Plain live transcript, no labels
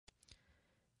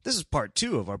This is part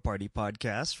 2 of our party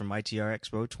podcast from ITR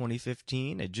Expo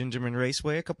 2015 at Gingerman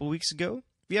Raceway a couple weeks ago.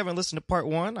 If you haven't listened to part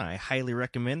 1, I highly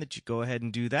recommend that you go ahead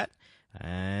and do that,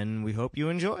 and we hope you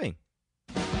enjoy.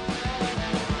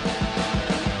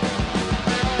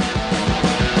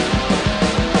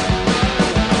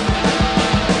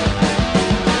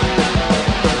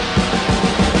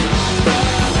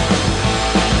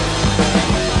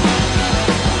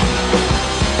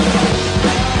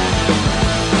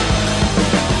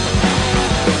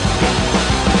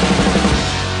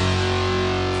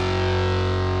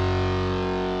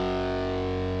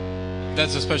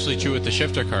 That's especially true with the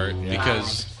shifter cart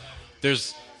because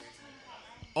there's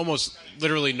almost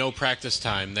literally no practice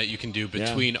time that you can do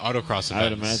between autocross events. I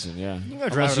would imagine, yeah. You can go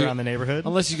drive around the neighborhood.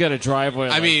 Unless you got a driveway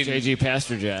like J.G.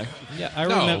 Pasterjack. Yeah, I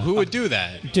remember. Who would do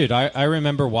that? Dude, I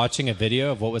remember watching a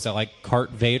video of, what was it, like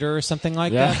Cart Vader or something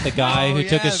like that? The guy who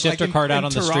took his shifter cart out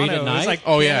on the street at night? Like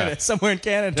Canada, somewhere in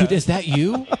Canada. Dude, is that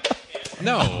you?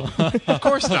 No, of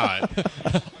course not.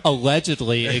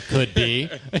 Allegedly, it could be.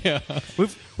 Yeah.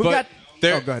 We've got...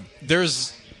 go ahead.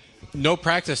 There's no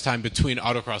practice time between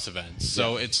autocross events.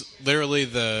 So it's literally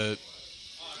the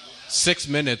 6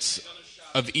 minutes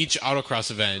of each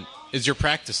autocross event is your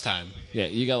practice time. Yeah,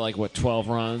 you got 12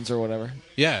 runs or whatever?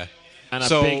 Yeah. On a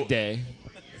big day.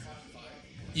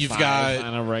 You've 5 got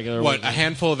on a regular a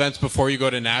handful of events before you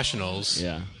go to nationals.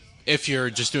 Yeah. If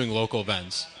you're just doing local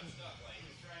events.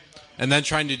 And then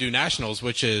trying to do nationals,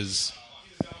 which is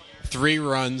 3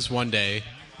 runs one day,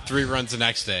 3 runs the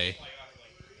next day.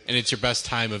 And it's your best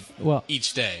time of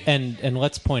each day. And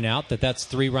let's point out that that's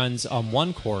 3 runs on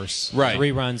one course, right.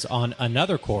 3 runs on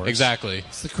another course. Exactly.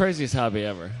 It's the craziest hobby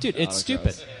ever. Dude, it's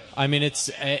stupid. I mean,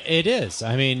 it is.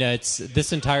 I mean,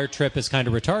 this entire trip is kind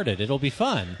of retarded. It'll be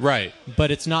fun. Right.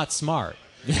 But it's not smart.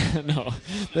 No,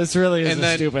 this really is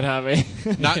a stupid hobby.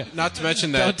 Not to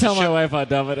mention that. Don't tell my wife how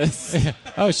dumb it is.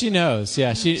 Oh, she knows.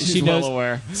 Yeah, she knows. Well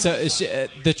aware. So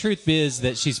the truth is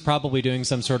that she's probably doing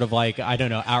some sort of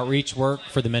outreach work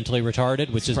for the mentally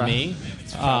retarded, which is me.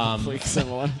 It's probably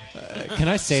similar. Can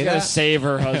I say She's that? Gotta save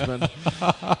her husband.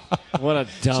 What a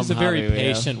dumb. She's a very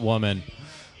patient woman.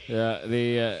 Yeah,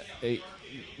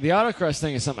 the autocross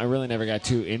thing is something I really never got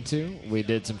too into. We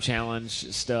did some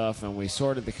challenge stuff, and we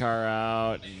sorted the car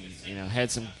out, and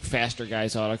had some faster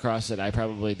guys autocross it. I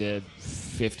probably did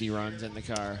 50 runs in the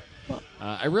car.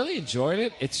 I really enjoyed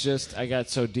it. It's just I got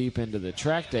so deep into the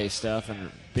track day stuff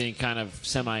and being kind of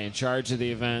semi in charge of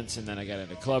the events, and then I got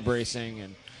into club racing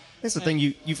and. That's the thing.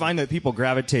 You find that people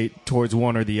gravitate towards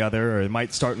one or the other, or it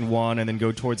might start in one and then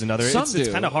go towards another. Some It's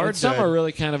kind of hard. And some are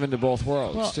really kind of into both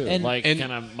worlds too, and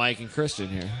kind of Mike and Christian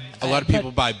here. A lot of people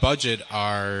by budget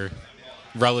are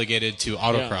relegated to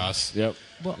autocross. Yeah.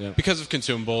 Yep. Because of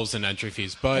consumables and entry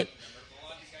fees. But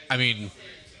I mean,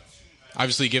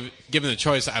 obviously, given the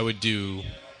choice, I would do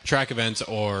track events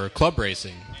or club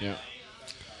racing. Yeah.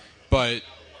 But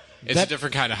it's a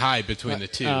different kind of high between the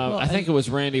two. I think it was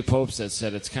Randy Popes that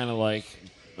said it's kind of like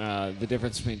the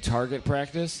difference between target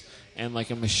practice and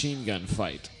like a machine gun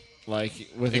fight. Like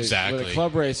with a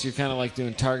club race, you're kind of like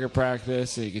doing target practice,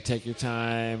 so you can take your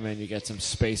time and you get some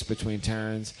space between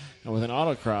turns. And with an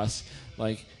autocross,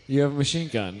 like you have a machine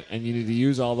gun and you need to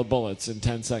use all the bullets in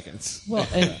 10 seconds. Well,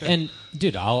 and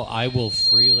dude, I will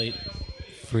freely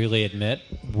admit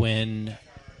when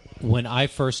I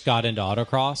first got into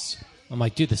autocross, I'm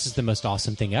like, dude, this is the most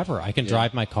awesome thing ever. I can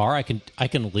drive my car. I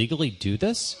can legally do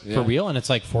this for real, and it's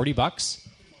like $40.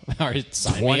 Or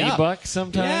 $20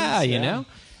 sometimes. Yeah, you know.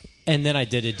 And then I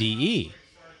did a DE,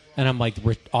 and I'm like,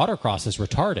 autocross is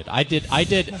retarded.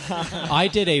 I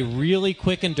did a really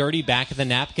quick and dirty back of the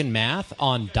napkin math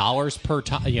on dollars per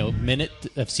minute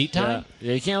of seat time.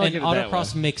 Yeah, you can't look at it that way.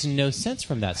 Autocross makes no sense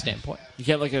from that standpoint. You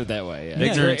can't look at it that way. Yeah.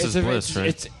 Ignorance is bliss, right?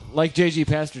 It's like J.G.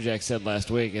 Pasterjack said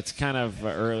last week. It's kind of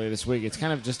earlier this week. It's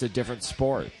kind of just a different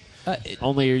sport.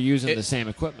 Only you're using the same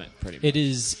equipment, pretty much. It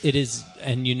is,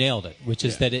 and you nailed it. Which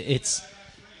is that it's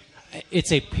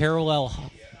a parallel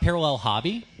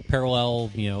hobby, parallel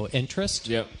interest.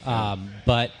 Yep.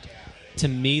 But to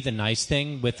me, the nice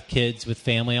thing with kids, with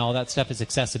family, all that stuff is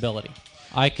accessibility.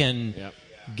 I can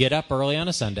get up early on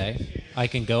a Sunday. I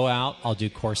can go out. I'll do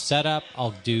course setup.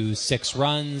 I'll do 6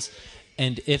 runs.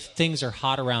 And if things are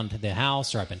hot around the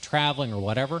house or I've been traveling or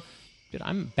whatever, dude,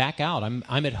 I'm back out. I'm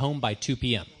at home by 2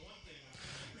 p.m.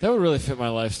 That would really fit my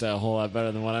lifestyle a whole lot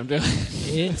better than what I'm doing.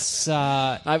 It's.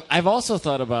 I've also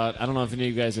thought about. I don't know if any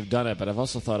of you guys have done it, but I've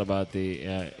also thought about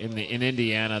in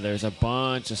Indiana. There's a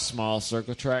bunch of small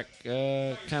circle track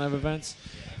kind of events,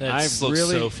 That looks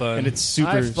really, so fun. and it's super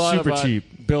I've thought super about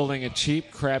cheap. building a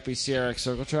cheap, crappy CRX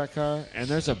circle track car, and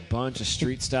there's a bunch of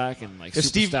street stock and like If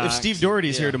Steve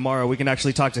Doherty's here tomorrow, we can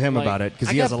actually talk to him Like, about it because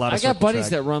I he got- has a lot of. I got circle buddies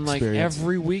track that run like experience.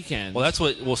 every weekend. Well, that's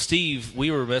what. Well, Steve,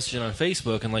 we were messaging on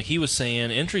Facebook, and like he was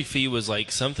saying, entry fee was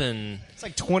like something. It's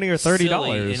like $20 or $30,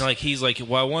 silly. And like he's like,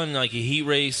 well, I won like a heat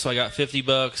race, so I got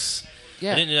 $50.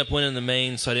 Yeah. I didn't end up winning the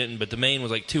main, so I didn't. But the main was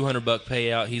like $200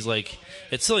 payout. He's like,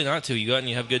 it's silly not to. You go out and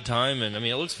you have a good time, and I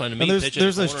mean, it looks fun to me. And pitch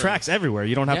there's at the those corner tracks everywhere.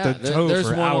 You don't have to there- tow there's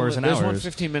for one hours and there's hours. one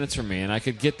 15 minutes from me, and I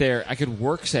could get there. I could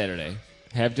work Saturday,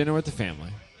 have dinner with the family,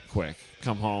 quick,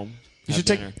 come home. You have should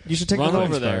take- dinner, you should take run the over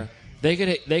Williams car. there.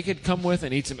 They could come with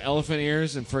and eat some elephant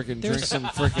ears and frickin' drink some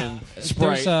frickin'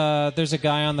 Sprite. There's a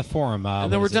guy on the forum.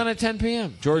 And then we're done at 10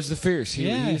 p.m. George the Fierce. He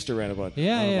Yeah. used to rant about.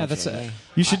 Yeah, that's that's it.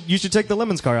 You should take the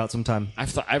Lemons car out sometime.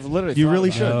 I've literally. You thought really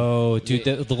about should. it. Oh,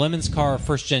 dude, the Lemons car,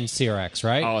 first gen CRX,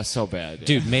 right? Oh, it's so bad, yeah.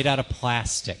 Dude, made out of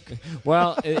plastic.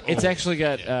 Well, it's actually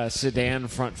got sedan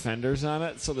front fenders on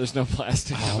it, so there's no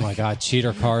plastic. Oh my God,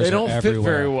 cheater cars They don't are fit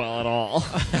everywhere. very well at all.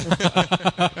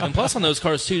 And plus on those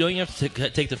cars too, don't you have to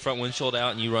take the front windshield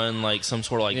out and you run like some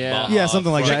sort of like Yeah. Baja Yeah,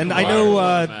 something like that. front And I car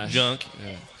know junk.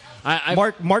 I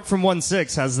Mark from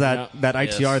 1.6 has that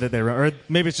ITR Yes. that they run, or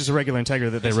maybe it's just a regular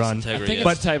Integra that they It's run. Integra, I think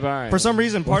yes. it's Type R. For some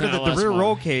reason, part of Within the LS rear one.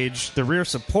 roll cage, the rear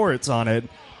supports on it,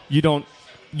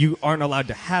 you aren't allowed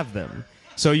to have them.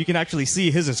 So you can actually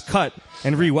see his is cut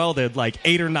and re-welded like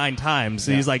 8 or 9 times.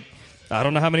 And he's like, I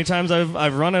don't know how many times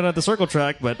I've run it at the circle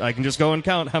track, but I can just go and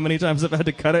count how many times I've had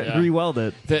to cut it and Yeah. re-weld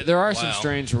it. There are some Wow.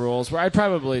 strange rules where I'd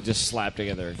probably just slap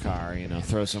together a car,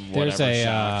 throw some whatever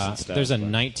shocks and stuff. There's a but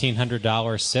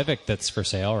 $1,900 Civic that's for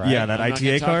sale, right? Yeah, that I'm not ITA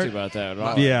gonna talk to car. you about that at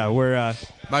all. Yeah, we're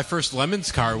My first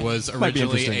Lemons car was Might be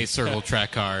originally interesting. a circle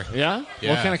track car. Yeah?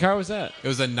 Yeah. What kind of car was that? It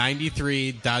was a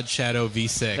 93 Dodge Shadow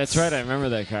V6. That's right, I remember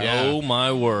that car. Yeah. Oh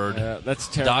my word! That's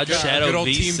terrible. Dodge Good, Shadow good old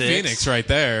V6. Team Phoenix right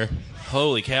there.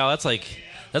 Holy cow! That's like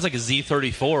a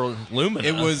Z34 Lumina.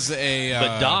 It was a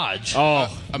but Dodge. Oh,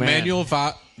 a man.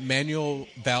 manual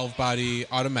valve body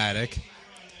automatic.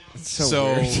 It's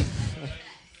so weird.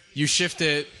 You shift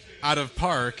it out of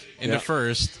park into Yep.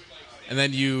 first, and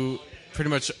then you pretty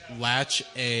much latch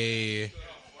a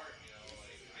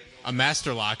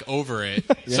master lock over it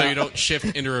so Yeah. you don't shift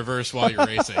into reverse while you're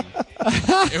racing.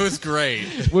 It was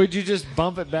great. Would you just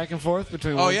bump it back and forth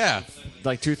between Oh one- yeah.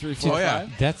 like 2, 3, 4, Oh, yeah.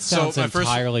 5? That So sounds my first-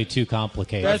 entirely too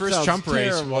complicated. My That first sounds chump race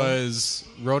terrible. was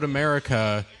Road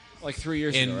America Like 3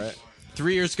 years in ago, right?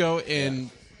 3 years ago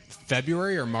in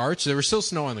February or March. There was still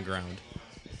snow on the ground,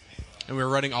 and we were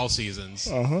running all seasons.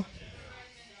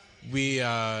 We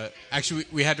actually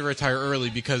we had to retire early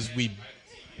because we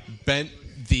bent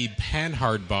the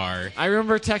panhard bar. I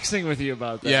remember texting with you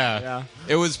about that. Yeah.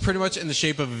 It was pretty much in the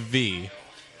shape of a V.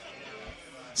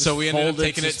 So we ended up folded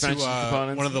taking it to suspension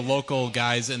components? one of the local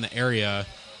guys in the area,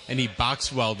 and he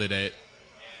box welded it.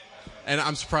 And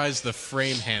I'm surprised the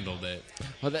frame handled it.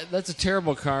 Well, that's a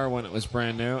terrible car when it was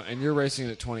brand new, and you're racing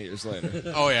it 20 years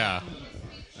later. Oh yeah,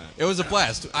 it was a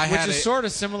blast. I Which had is it, sort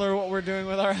of similar to what we're doing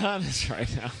with our Hondas right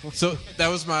now. so that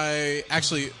was my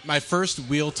first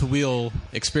wheel to wheel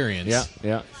experience.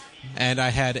 yeah. And I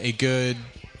had a good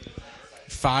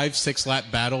 5-6 lap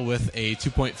battle with a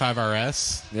 2.5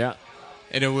 RS, Yeah.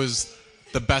 and it was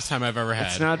the best time I've ever had.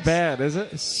 It's not bad, is it?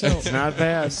 It's not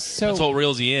bad. So That's what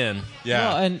reels you in.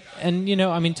 Yeah. Well,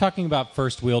 and talking about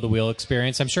first wheel to wheel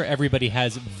experience, I'm sure everybody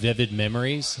has vivid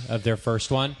memories of their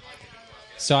first one.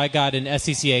 So I got an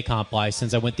SCCA comp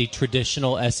license. I went the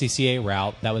traditional SCCA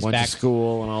route. That was Went back. to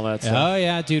school and all that stuff. Oh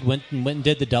yeah, dude. Went and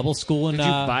did the double school and Did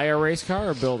you buy a race car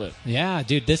or build it? yeah,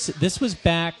 dude. This was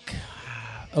back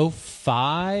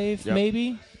 05 Yep.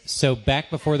 maybe. So back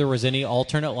before there was any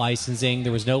alternate licensing,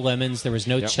 there was no Lemons, there was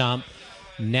no Yep. Chump.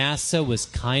 NASA was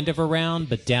kind of around,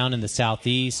 but down in the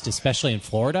southeast, especially in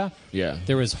Florida, Yeah.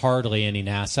 there was hardly any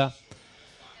NASA.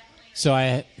 So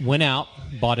I went out,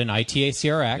 bought an ITA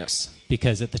CRX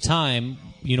because at the time,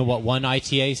 you know what won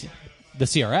ITA? The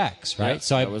CRX, right? Yeah,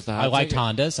 so that was the hot I liked ticket.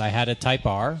 Hondas. I had a Type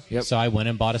R, Yep. so I went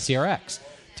and bought a CRX.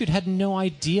 Dude, had no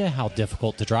idea how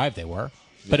difficult to drive they were.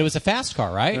 But it was a fast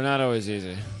car, right? They're not always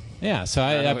easy. Yeah, so Not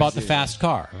I always bought the easy. fast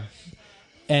car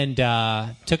and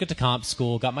took it to comp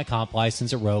school, got my comp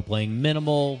license at Roebling,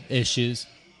 minimal issues.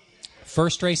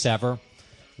 First race ever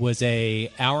was a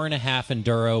hour and a half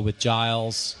enduro with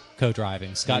Giles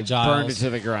co-driving. Scott You burned it Giles. to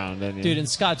the ground, didn't you? Dude, and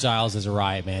Scott Giles is a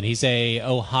riot, man. He's a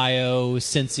Ohio,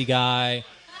 Cincy guy.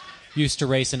 Used to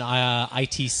race an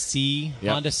ITC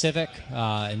Yep. Honda Civic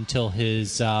until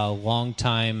his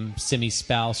longtime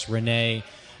semi-spouse, Renee,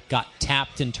 got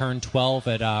tapped in turn 12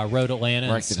 at Road Atlanta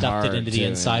and Wrecked it stuffed it hard, into the too,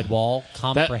 inside yeah. wall, that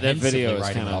comprehensively video is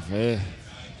riding kind off. of.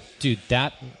 dude,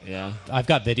 I've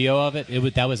got video of it.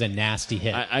 That was a nasty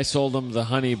hit. I sold them the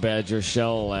Honey Badger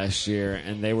shell last year,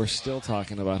 and they were still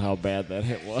talking about how bad that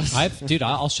hit was. Dude,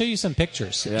 I'll show you some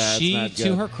pictures. Yeah, she, it's not to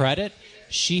good. her credit,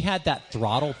 she had that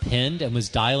throttle pinned and was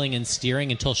dialing and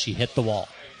steering until she hit the wall.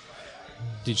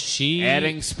 Did she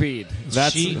Adding speed.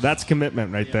 That's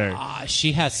commitment right there.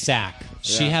 She has sack.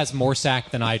 She Yeah. has more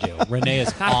sack than I do. Renee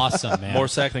is awesome, man. More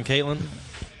sack than Caitlin?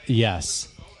 Yes.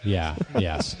 Yeah.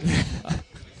 Yes.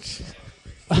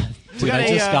 Dude, got I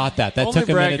just a, got that. That Only took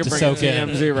a Brad minute to could bring soak in.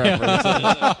 TMZ reference.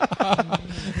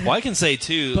 Well, I can say,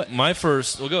 too, But- my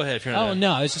first... Well, go ahead if you're not... Oh,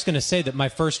 no. I was just going to say that my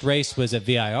first race was at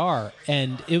VIR,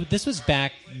 and this was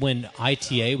back when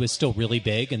ITA was still really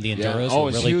big and the Enduros Oh, it were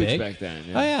was really huge big. back then.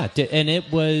 Oh, yeah. And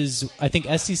it was, I think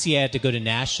SCCA had to go to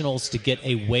Nationals to get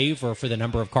a waiver for the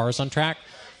number of cars on track.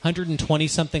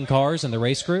 120-something cars in the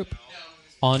race group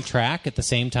on track at the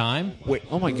same time. Wait,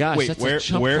 Oh, my gosh. That's a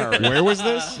chump car. where was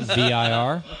this?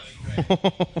 VIR.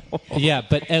 Yeah,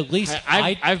 but at least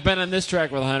I've been on this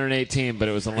track with 118, but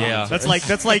it was a long. Yeah. That's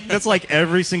like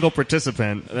every single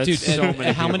participant. That's dude, so and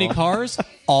many how many people. cars?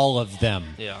 All of them.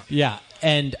 Yeah. Yeah.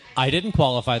 And I didn't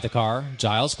qualify the car.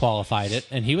 Giles qualified it,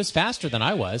 and he was faster than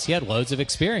I was. He had loads of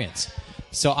experience.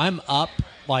 So I'm up,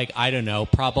 like, I don't know,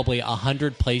 probably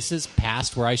 100 places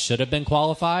past where I should have been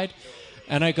qualified.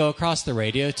 And I go across the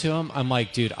radio to him. I'm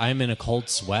like, dude, I'm in a cold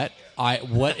sweat.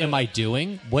 What am I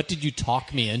doing? What did you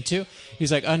talk me into?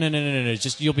 He's like, oh, no.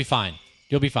 Just, you'll be fine.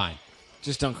 You'll be fine.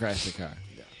 Just don't crash the car.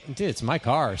 Dude, it's my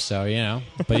car, so, you know.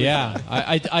 But, yeah,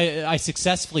 I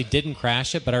successfully didn't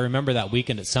crash it, but I remember that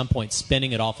weekend at some point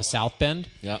spinning it off of South Bend.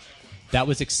 Yep. That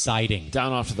was exciting.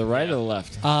 Down off to the right or the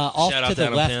left? Off Shout out to to the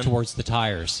Adam left Penn. towards the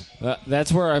tires.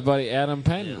 That's where our buddy Adam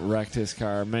Penn wrecked his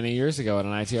car many years ago at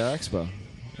an ITR Expo.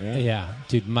 Yeah,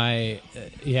 dude,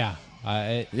 yeah,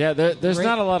 There's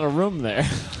not a lot of room there.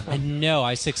 no,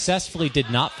 I successfully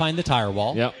did not find the tire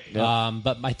wall. Yep.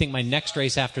 But I think my next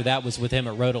race after that was with him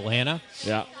at Road Atlanta,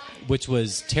 Yeah. which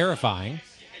was terrifying.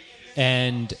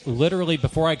 And literally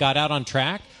before I got out on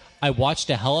track, I watched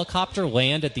a helicopter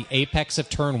land at the apex of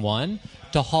Turn 1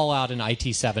 to haul out an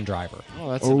IT7 driver.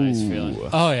 Oh, that's a nice feeling.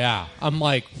 Oh, yeah. I'm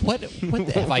like, what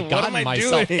have I gotten I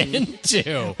myself doing?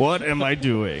 into? What am I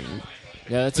doing?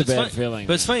 Yeah, that's a bad feeling.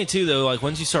 But it's funny, too, though, like,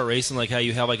 once you start racing, like, how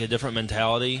you have, like, a different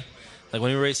mentality. Like,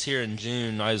 when we raced here in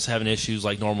June, I was having issues,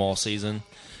 like, normal all season.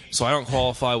 So I don't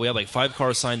qualify. We have, like, 5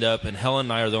 cars signed up, and Helen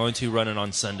and I are the only 2 running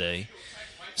on Sunday.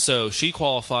 So she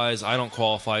qualifies. I don't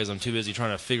qualify because I'm too busy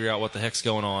trying to figure out what the heck's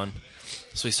going on.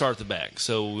 So we start at the back.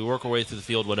 So we work our way through the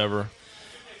field, whatever.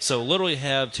 So literally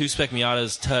have 2 Spec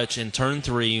Miatas touch in turn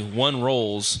 3, 1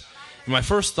 rolls. And my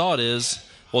first thought is,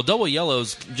 well, double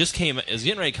yellows is getting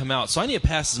ready to come out, so I need to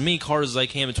pass as many cars as I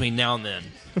can between now and then.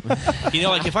 You know,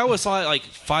 like if I was like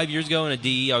 5 years ago in a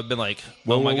DE, I would have been like,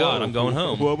 oh my God, I'm going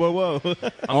home. Whoa.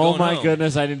 Oh my home.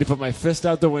 goodness, I need to put my fist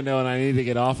out the window and I need to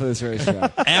get off of this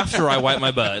racetrack. After I wipe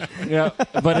my butt. Yeah,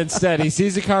 but instead he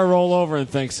sees the car roll over and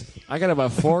thinks, I got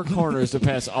about 4 corners to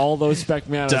pass all those Spec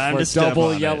Miatas Time before to step double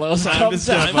on it. yellows Time to comes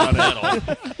step out. on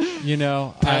it. You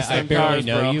know, Pass I them barely cars,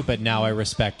 know bro. you, but now I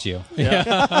respect you.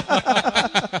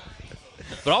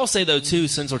 But I'll say, though, too,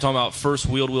 since we're talking about first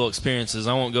wheel-to-wheel experiences,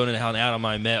 I won't go into how Adam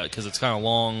and I met because it's kind of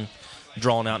long,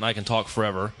 drawn out, and I can talk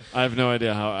forever. I have no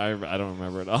idea how. I don't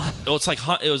remember it all. Well,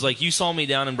 it was like you saw me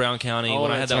down in Brown County Oh,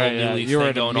 when I had that's that right, whole yeah. New Leaf You were thing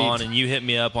at a going meet. on, and you hit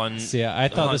me up on. See, I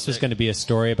thought this was going to be a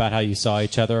story about how you saw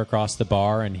each other across the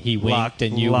bar and he winked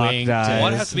and you locked winked. eyes. Well,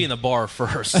 I'd have to be in the bar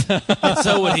first, and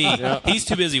so would he. Yep. He's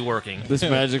too busy working. This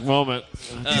magic moment.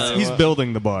 He's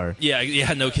building the bar.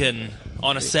 Yeah, no kidding.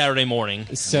 On a Saturday morning.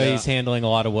 So he's handling a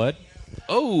lot of wood.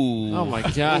 Oh my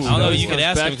gosh! I don't know. You could Goes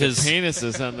ask back him to because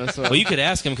penises on this one. well, you could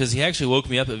ask him because he actually woke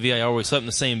me up at VIR. We slept in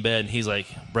the same bed, and he's like,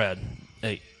 "Brad,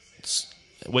 hey,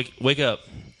 wake up!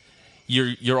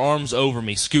 Your arms over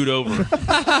me. Scoot over."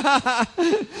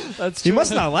 That's He true.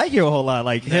 must not like you a whole lot.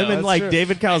 Like him and that's like true.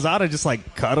 David Calzada just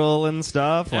like cuddle and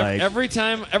stuff. Like Every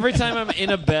time I'm in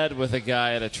a bed with a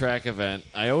guy at a track event,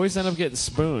 I always end up getting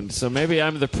spooned. So maybe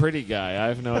I'm the pretty guy. I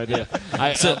have no idea.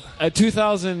 At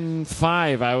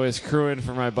 2005, I was crewing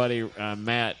for my buddy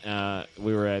Matt.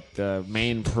 We were at the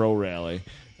Maine Pro Rally,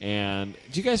 and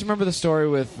do you guys remember the story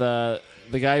with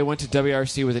the guy who went to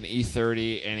WRC with an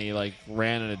E30 and he like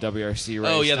ran in a WRC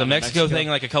race? Oh yeah, the down in Mexico thing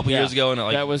like a couple years ago, and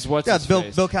that was what's yeah, his Bill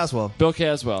face? Caswell. Bill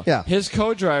Caswell. Yeah. His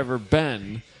co-driver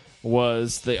Ben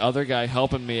was the other guy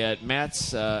helping me at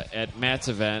Matt's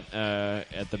event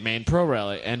at the Maine Pro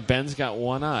Rally, and Ben's got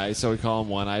one eye, so we call him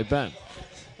One Eye Ben.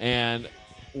 And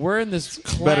we're in this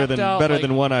Better clapped-out,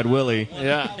 than One Eyed Willie.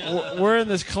 yeah, we're in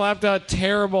this clapped out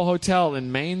terrible hotel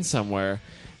in Maine somewhere,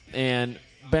 and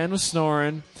Ben was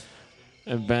snoring.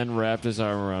 and Ben wrapped his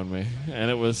arm around me, and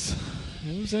it was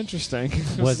interesting.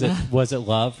 Was it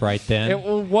love right then? It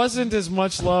wasn't as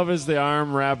much love as the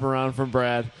arm wrap around from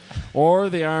Brad, or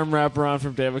the arm wrap around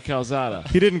from David Calzada.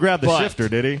 He didn't grab the But- shifter,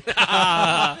 did he?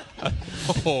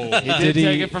 He did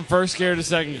take it from first gear to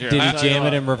second gear. Did he I'll tell you jam it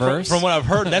what. in reverse? From what I've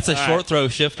heard, that's a short throw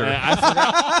shifter.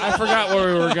 I forgot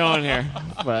where we were going here,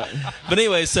 but But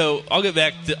anyway, so I'll get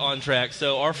back on track.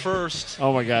 So our first,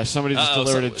 oh my gosh, somebody just Uh-oh,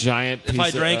 delivered so a giant. if piece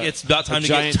I drank, of, it's about time a to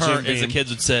get giant turned, Jim as the Beam. kids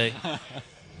would say.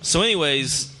 So,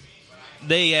 anyways,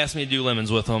 they asked me to do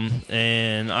lemons with them,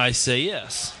 and I say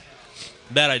yes.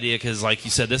 Bad idea because, like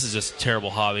you said, this is just a terrible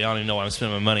hobby. I don't even know why I'm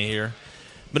spending my money here.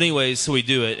 But anyways, so we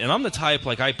do it, and I'm the type,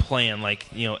 like, I plan, like,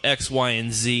 X, Y,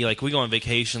 and Z. Like, we go on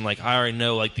vacation, like, I already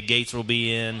know, like, the gates will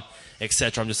be in,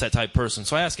 etc. I'm just that type of person.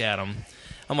 So I ask Adam,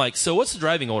 I'm like, so what's the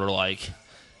driving order like?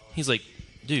 He's like,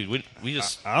 dude, we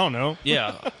just, I don't know.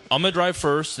 yeah, I'm going to drive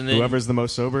first, and then Whoever's the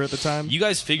most sober at the time. you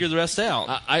guys figure the rest out.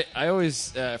 I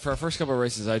always for our first couple of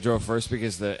races I drove first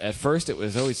because at first it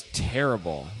was always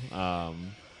terrible.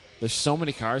 There's so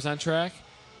many cars on track,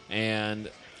 and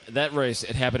that race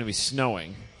it happened to be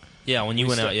snowing. Yeah, when you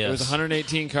went out, yes. It was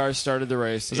 118 cars started the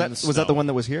race. Was that the one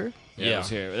that was here? Yeah, it was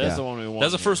here. That's Yeah. the one we won. That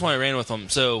was the first one I ran with them.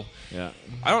 So Yeah.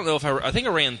 I don't know if I think I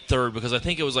ran third because I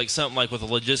think it was like something like with the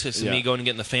logistics of Yeah. me going and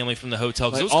getting the family from the hotel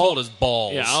because Like it was all- cold as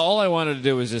balls. Yeah, all I wanted to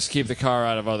do was just keep the car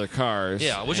out of other cars.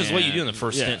 Yeah, which is what you do in the and-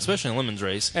 first yeah. stint, especially in Lemons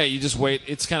race. Hey, you just wait.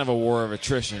 It's kind of a war of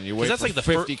attrition. You wait that's for like the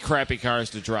 50 crappy cars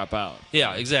to drop out.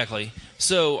 Yeah, exactly.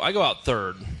 So I go out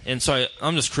third, and so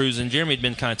I'm just cruising. Jeremy had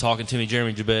been kind of talking to me,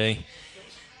 Jeremy Jabay.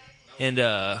 And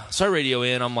so I radio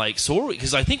in. I'm like, so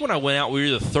because I think when I went out, we were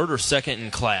either third or second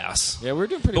in class. Yeah, we were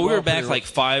doing pretty But well. we were back pretty like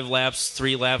 5 laps,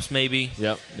 3 laps maybe.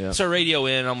 Yep, yep. So I radio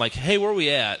in. I'm like, hey, where are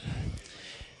we at?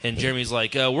 And Jeremy's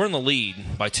like, we're in the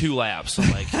lead by 2 laps.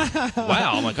 I'm like,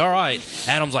 wow. I'm like, all right.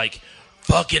 Adam's like,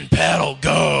 fucking pedal,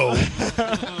 go.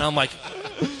 And I'm like,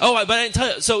 oh, but I didn't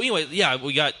tell you. So anyway, yeah,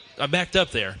 I backed up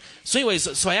there. So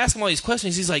anyways, so I asked him all these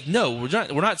questions. He's like, no, we're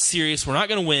not serious. We're not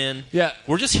going to win. Yeah.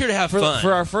 We're just here to have fun.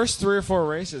 For our first 3 or 4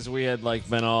 races, we had like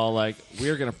been all like, we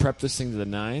are going to prep this thing to the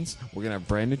 9s. We're going to have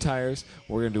brand new tires.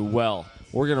 We're going to do well.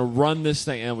 We're going to run this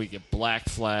thing, and we get black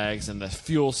flags, and the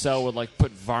fuel cell would like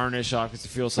put varnish off because the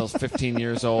fuel cell's 15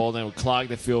 years old, and it would clog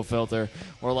the fuel filter,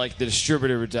 or like the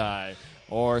distributor would die,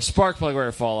 or a spark plug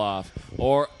would fall off,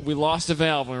 or we lost a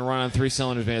valve when we were running on 3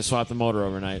 cylinders, we had to swap the motor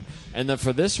overnight. And then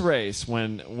for this race,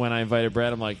 when I invited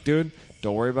Brad, I'm like, dude,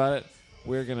 don't worry about it.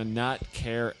 We're going to not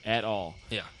care at all.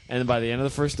 Yeah. And then by the end of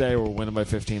the first day, we're winning by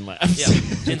 15 laps.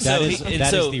 Yeah. And That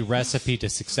so, is the recipe to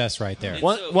success right there.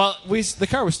 Well, the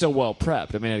car was still well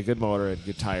prepped. I mean, it had a good motor, it had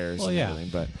good tires, and yeah.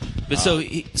 everything. But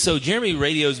so Jeremy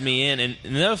radios me in, and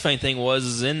another funny thing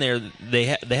was in there they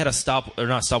had a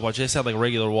not stopwatch. They just had like a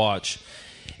regular watch,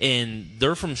 and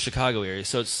they're from Chicago area,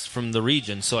 so it's from the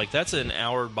region. So like that's an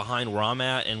hour behind where I'm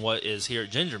at and what is here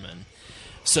at Gingerman.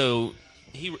 So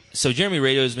Jeremy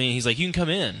radios me, and he's like, "You can come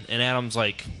in," and Adam's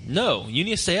like, "No, you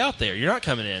need to stay out there. You're not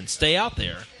coming in. Stay out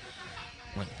there."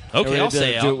 I'm like, okay, I'll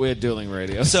stay out. We had dueling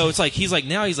radios. So it's like he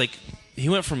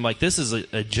went from like this is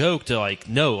a joke to like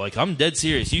no, like I'm dead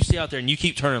serious. You stay out there and you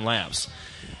keep turning laps.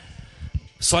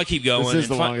 So I keep going. This is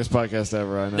and the longest podcast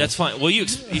ever, I know. That's fine. Well, you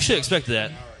should expect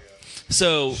that.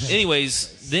 So, anyways,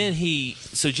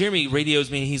 so Jeremy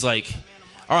radios me and he's like,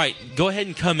 "All right, go ahead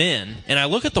and come in." And I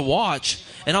look at the watch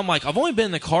and I'm like, "I've only been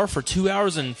in the car for 2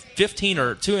 hours and 15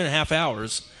 or 2.5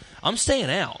 hours. I'm staying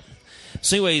out."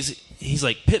 So, anyways, he's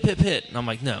like, "Pit, pit, pit," and I'm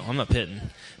like, "No, I'm not pitting."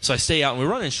 So I stay out and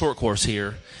we're running short course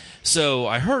here. So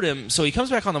I heard him. So he comes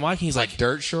back on the mic and he's like,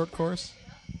 dirt short course?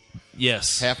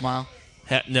 "Yes, Half mile?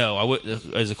 no, it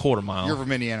was a quarter mile." You're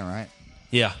from Indiana, right?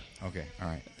 Yeah. Okay, all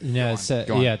right. No,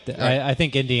 Go on. yeah. All right. I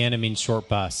think Indiana means short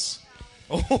bus.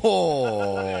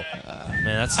 Oh. Man,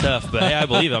 that's tough. But hey, I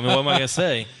believe it. I mean, what am I gonna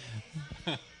say?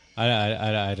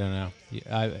 I don't know.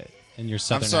 In your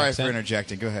southern I'm sorry accent. for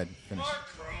interjecting. Go ahead. Finish.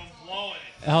 Hold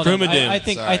on. Chroma Doom. I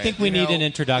think Sorry. we need an this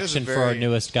introduction is for our very-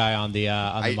 newest guy on the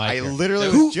mic. I here. literally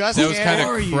was just that was handed-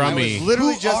 kinda crummy. I was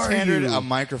literally Who just are handed you? a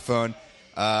microphone.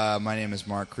 My name is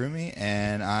Mark Crumey,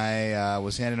 and I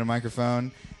was handed a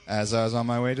microphone as I was on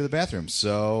my way to the bathroom.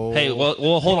 So Hey, well,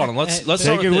 hold on. Let's Take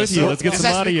start it with with this. you. Let's get This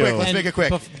some has to be quick. audio. Let's make it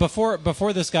quick.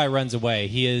 Before this guy runs away,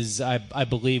 he is, I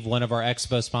believe, one of our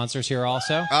Expo sponsors here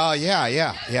also. Oh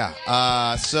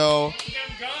yeah. So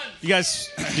You guys,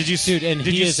 did you Dude, and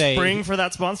did he you is a- spring for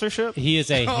that sponsorship? He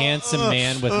is a handsome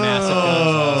man with massive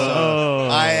guns also.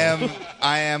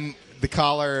 I am the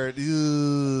caller.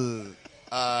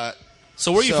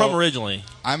 So where are you So- from originally?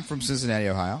 I'm from Cincinnati,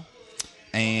 Ohio,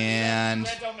 and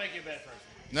don't make it bad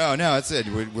first. No, that's it.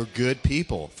 We're good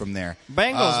people from there.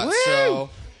 Bengals, woo!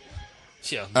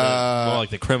 So Yeah, more like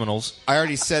the criminals. I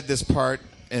already said this part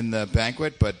in the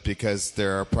banquet, but because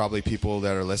there are probably people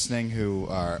that are listening who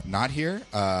are not here,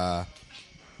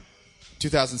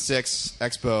 2006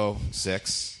 Expo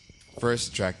 6,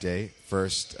 first track day,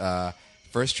 first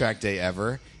track day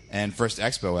ever, and first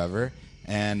Expo ever,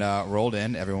 and rolled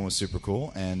in. Everyone was super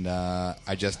cool, and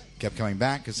I just kept coming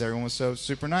back because everyone was so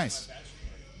super nice.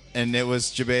 And it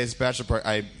was Jabez's bachelor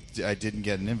party. I didn't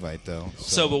get an invite though.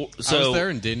 I was there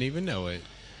and didn't even know it.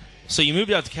 So you moved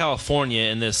out to California,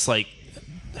 and this like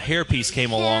hairpiece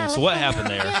came along. So what happened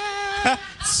there?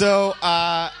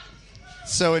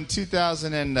 So in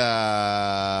 2000 and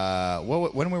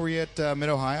when were we at Mid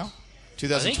Ohio?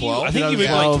 2012. I think you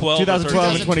moved like 12 2012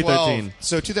 or and 13. 2013.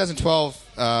 So 2012,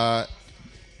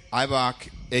 Ibach,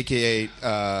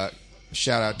 a.k.a.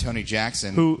 shout out Tony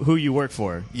Jackson. Who you work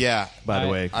for, Yeah. by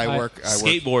the way. I work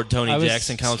Skateboard Tony I was-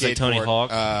 Jackson, kind of like Tony skateboard,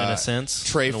 Hawk in a sense.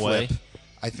 Tray in a way. Flip.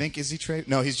 I think, is he Trey?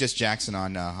 No, he's just Jackson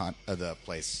on the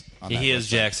place. On Yeah, that he is website.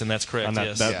 Jackson. That's correct. on that,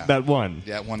 Yes. that, Yeah. that one.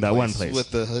 Yeah, that one place. with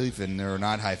the hyphen or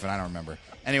not hyphen. I don't remember.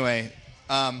 Anyway,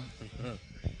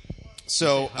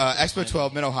 so Expo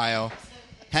 12, Mid Ohio,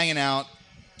 hanging out.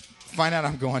 Find out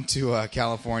I'm going to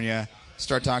California.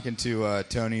 Start talking to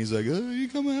Tony. He's like, "Oh, you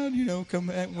come out, come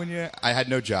out when you." I had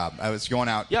no job. I was going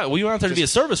out. Yeah, well, you went out there to be a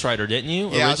service writer, didn't you?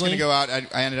 Yeah, I was originally? going to go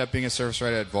out. I ended up being a service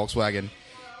writer at Volkswagen,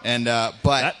 and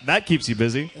but That keeps you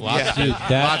busy. yeah, Dude,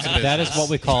 that is what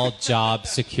we call job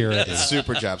security.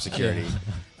 super job security.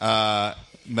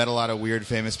 Met a lot of weird,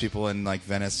 famous people in like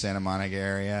Venice, Santa Monica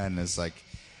area, and it's like,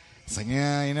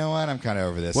 yeah, you know what? I'm kind of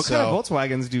over this. What kind of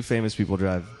Volkswagens do famous people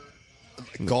drive?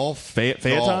 Golf? Phaetons?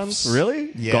 Golfs.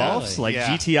 Really? Yeah. Golfs? Like Yeah.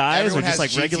 GTIs Everyone or just has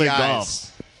like regular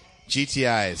GTIs.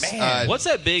 golfs? GTIs.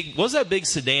 What's that big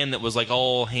sedan that was like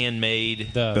all handmade?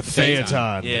 The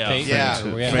Phaeton. Yeah. Yeah,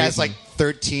 Yeah. it has like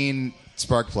 13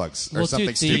 spark plugs or Well, something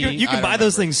dude, stupid. You I can don't buy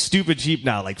those remember. things stupid cheap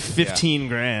now, like 15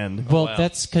 grand. Well, Wow.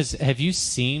 that's because have you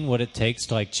seen what it takes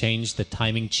to like change the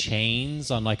timing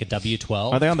chains on like a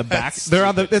W12? Are they on the back? That's They're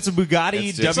on the. stupid. It's a Bugatti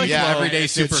It's just- W12. yeah, everyday The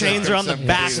super chains are on the something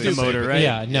back of the completely motor, stupid. right?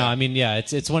 Yeah, no, I mean, yeah,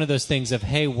 it's one of those things of,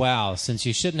 hey, wow, since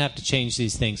you shouldn't have to change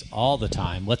these things all the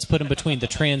time, let's put them between the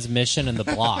transmission and the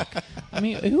block. I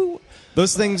mean, who?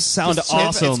 Those things sound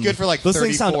awesome. It's good for like those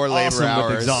things sound 34 labor awesome hours.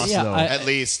 With exhaust, Yeah, though. At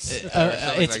least. or something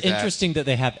It's like that. interesting that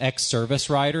they have ex-service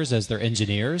riders as their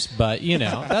engineers, but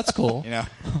that's cool. You know,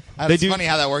 They it's do- funny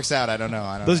how that works out. I don't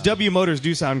know. Those W motors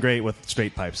do sound great with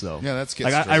straight pipes, though. Yeah, that's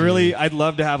good Like, straight. I'd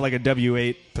love to have like a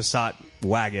W8 Passat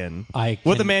wagon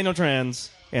with a manual trans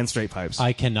and straight pipes.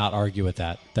 I cannot argue with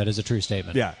that. That is a true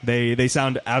statement. Yeah, they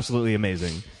sound absolutely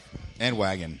amazing. and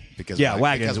wagon because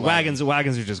Wagons. because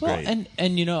Wagons are just Well, great. and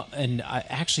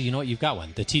actually, you know what? You've got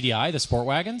one. The TDI, the sport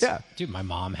wagons. Yeah. Dude, my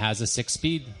mom has a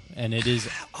 6-speed, and it is.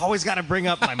 Always got to bring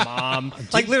up my mom.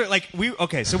 Like literally,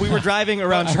 so we were driving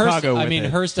around Hers, Chicago. I with mean,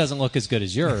 it. hers doesn't look as good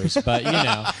as yours, but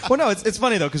Well, no, it's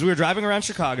funny though because we were driving around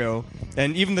Chicago,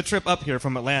 and even the trip up here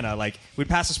from Atlanta, like we'd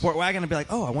pass a sport wagon and be like,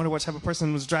 "Oh, I wonder what type of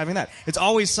person was driving that." It's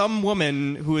always some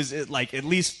woman who is like at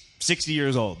least 60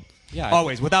 years old. Yeah.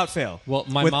 always without fail. Well,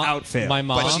 without fail. my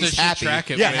mom. But Does she's she happy. track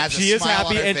it yeah, with- has a she is smile on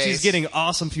happy her and she's face. getting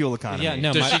awesome fuel economy. Yeah,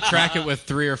 no, Does she my, track it with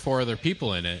 3 or 4 other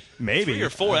people in it? maybe 3 or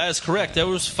 4. That is correct. There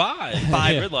was 5.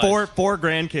 Five, Red lights. four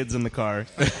grandkids in the car.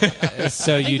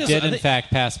 so you this- did I in think- fact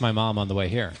pass my mom on the way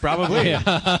here. Probably,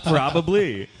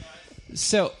 probably.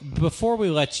 So before we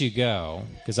let you go,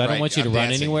 because I don't Right, want you to I'm run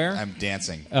dancing. anywhere. I'm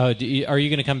dancing. Are you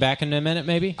going to come back in a minute,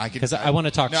 maybe? Because I want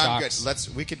to talk no, shocks. I'm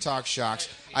good. We can talk shocks.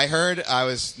 I heard I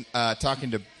was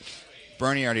talking to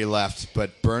Bernie. Already left,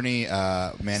 but Bernie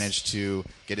managed to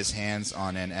get his hands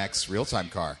on an X real-time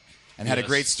car and had a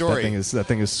great story. That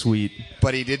thing is sweet.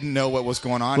 But he didn't know what was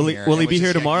going on Will he- here. will and he it was be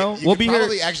here just- tomorrow? You We'll could be here-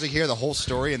 probably actually hear the whole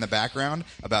story in the background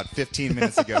about 15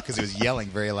 minutes ago because he was yelling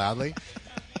very loudly.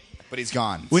 But he's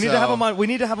gone. We need to So- have him on. We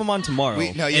need to have him on tomorrow.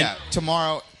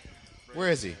 Tomorrow. Where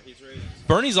is he?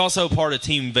 Bernie's also part of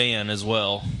Team Van as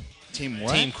well. Team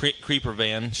what? Team Creeper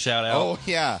Van. Shout out. Oh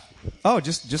yeah, Oh,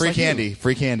 just free like candy, you.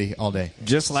 free candy all day.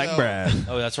 Just like So- Brad.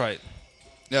 Oh, that's right.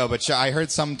 No, but I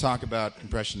heard some talk about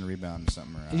compression and rebound or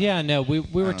something. Yeah, no, we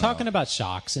were don't talking know. about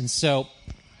shocks, and so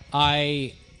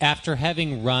after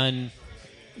having run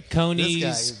This guy Coney's,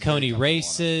 is very Coney comfortable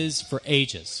races for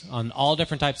ages on all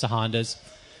different types of Hondas,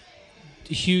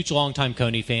 huge longtime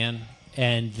Coney fan,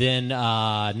 and then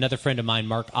another friend of mine,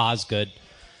 Mark Osgood,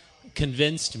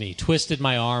 convinced me, twisted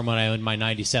my arm when I owned my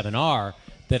 97R,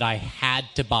 that I had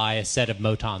to buy a set of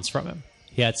Motons from him.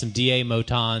 He had some DA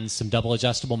Motons, some double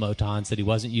adjustable Motons that he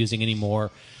wasn't using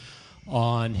anymore.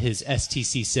 on his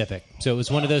STC Civic. So it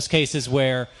was one of those cases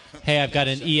where, hey, I've got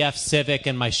an EF Civic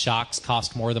and my shocks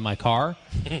cost more than my car.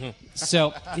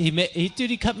 So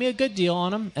he cut me a good deal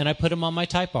on them, and I put him on my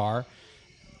Type R,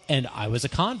 and I was a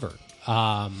convert.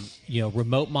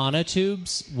 Remote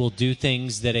monotubes will do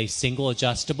things that a single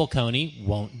adjustable Coney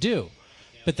won't do.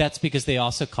 But that's because they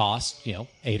also cost,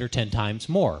 8 or 10 times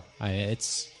more.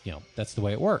 That's the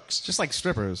way it works. Just like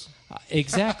strippers.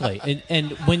 Exactly.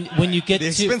 And when you get the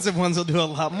expensive ones will do a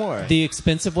lot more. The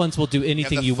expensive ones will do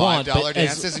anything you want. You have the $5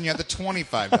 dances and you have the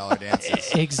 $25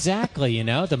 dances. Exactly.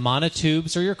 The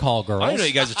monotubes are your call girls. I don't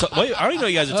even know what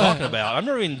you guys are talking about. I've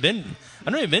never even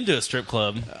been to a strip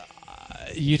club.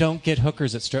 You don't get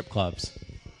hookers at strip clubs.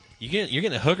 You're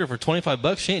getting a hooker for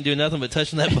 $25. She ain't doing nothing but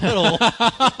touching that butthole.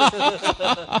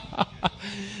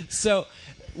 So,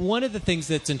 one of the things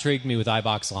that's intrigued me with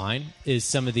iBox line is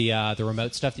some of the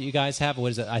remote stuff that you guys have.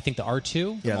 What is it? I think the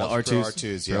R2. Yeah, the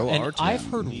R2s. Yeah. And R2. I've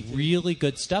heard really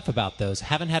good stuff about those.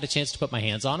 Haven't had a chance to put my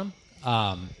hands on them,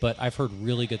 but I've heard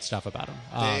really good stuff about them.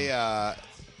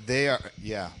 They are.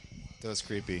 Yeah, that was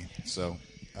creepy. So.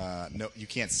 No, you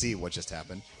can't see what just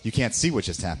happened. You can't see what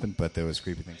just happened, but there was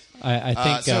creepy things. I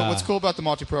think. So what's cool about the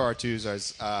Multi-Pro R2s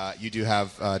is you do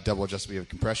have double adjustable. You have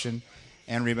compression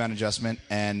and rebound adjustment,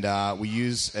 and we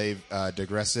use a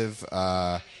digressive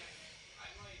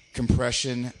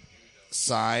compression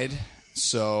side.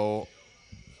 So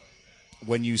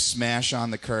when you smash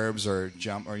on the curbs or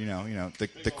jump, or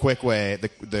the quick way,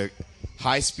 the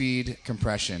high speed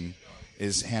compression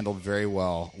is handled very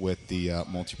well with the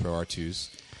Multi-Pro R2s,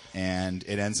 and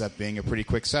it ends up being a pretty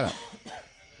quick setup.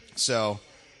 So,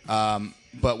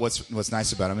 but what's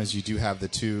nice about them is you do have the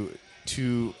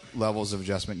two levels of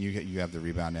adjustment. You have the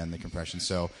rebound and the compression.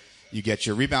 So you get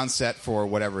your rebound set for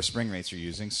whatever spring rates you're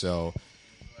using. So,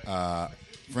 for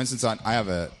instance, I have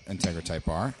a Integra Type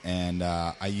R, and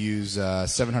I use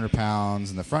 700 pounds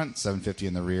in the front, 750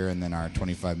 in the rear, and then our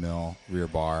 25 mil rear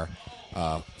bar,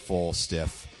 full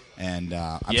stiff. And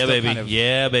I'm still kind of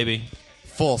baby.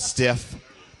 Full stiff,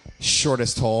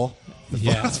 shortest hole.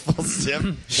 Yeah. Full stiff,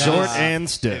 short and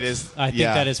stiff. It is. I think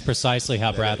that is precisely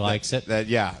how Brad likes it.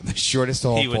 The shortest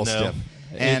hole, He would full know. stiff.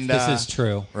 And this is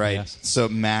true, right? Yes. So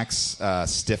max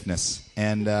stiffness,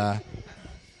 and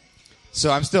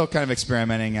so I'm still kind of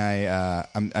experimenting.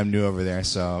 I'm new over there,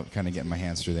 so kind of getting my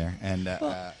hands through there. And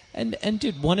and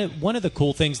dude, one of the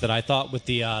cool things that I thought with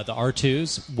the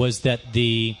R2s was that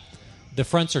the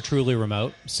fronts are truly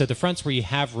remote. So the fronts where you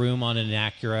have room on an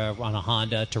Acura, on a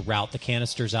Honda, to route the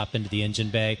canisters up into the engine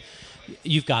bay,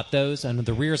 you've got those. And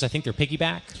the rears, I think they're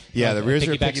piggyback. Yeah, the rears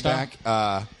are style.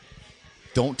 piggyback.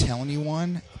 Don't tell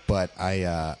anyone, but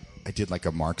I did like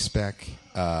a Mark Spec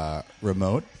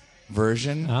remote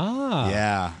version.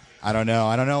 Yeah. I don't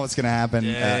know what's going to happen.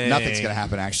 Nothing's going to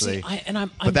happen, actually. See,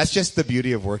 but that's just the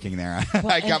beauty of working there.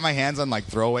 I got my hands on like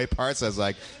throwaway parts. I was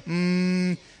like,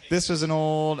 this was an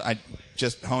old. I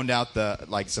just honed out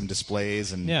some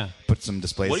displays and put some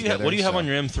displays together. What do you have on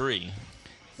your M3?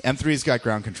 M3's got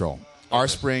ground control. Our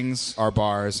springs, our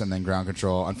bars, and then ground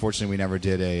control. Unfortunately, we never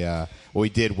did we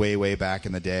did way back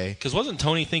in the day. Because wasn't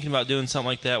Tony thinking about doing something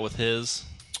like that with his?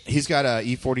 He's got a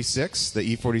E46.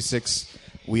 The E46,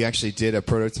 we actually did a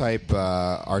prototype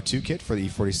R2 kit for the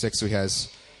E46. So he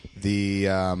has the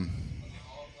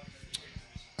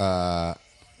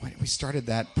we started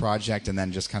that project and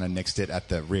then just kind of nixed it at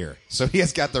the rear. So he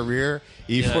has got the rear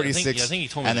E46, I think he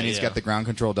told me and then that, he's got the ground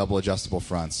control double adjustable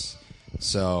fronts.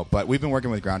 So, but we've been working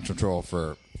with ground control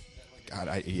for,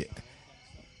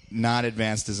 not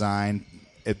advanced design,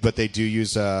 but they do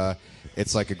use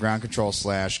it's like a ground control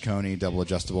 / Coney double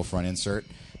adjustable front insert.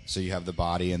 So you have the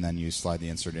body and then you slide the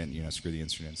insert in, screw the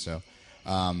insert in. So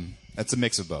that's a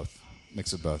mix of both.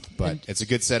 But it's a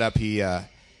good setup.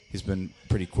 He's been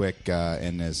pretty quick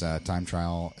in his time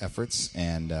trial efforts,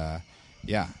 and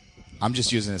I'm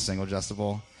just using a single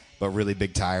adjustable, but really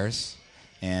big tires,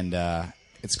 and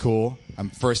it's cool. I'm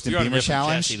first in You're on a Beamer different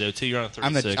Challenge. chassis, though, too. You're on a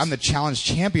 36. I'm the challenge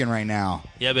champion right now.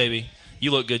 Yeah, baby.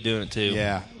 You look good doing it, too.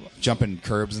 Yeah, jumping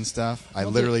curbs and stuff. I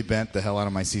literally bent the hell out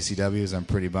of my CCWs. I'm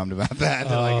pretty bummed about that.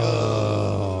 They're like,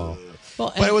 oh.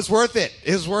 Well, But it was worth it.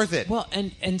 It was worth it. Well,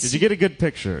 and Did you get a good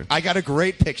picture? I got a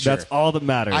great picture. That's all that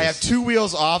matters. I have 2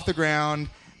 wheels off the ground,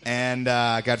 and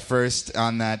got first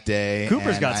on that day.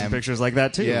 Cooper's and got some pictures like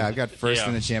that too. Yeah, I've got first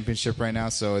in the championship right now,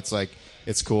 so it's like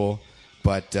it's cool.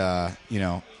 But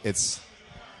it's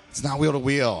not wheel to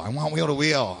wheel. I want wheel to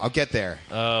wheel. I'll get there.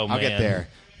 Oh, man. I'll get there.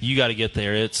 You got to get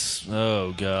there. It's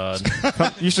God.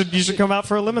 You should come out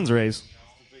for a Lemons race.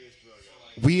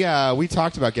 We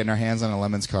talked about getting our hands on a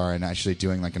Lemons car and actually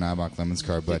doing like an Eibach Lemons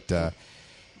car, but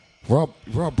We're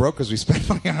all broke because we spend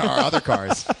money on our other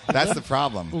cars. That's the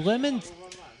problem. Lemons,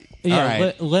 yeah,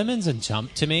 right. lemons and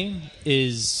jump to me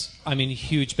is, I mean,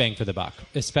 huge bang for the buck,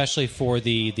 especially for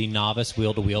the novice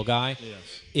wheel to wheel guy.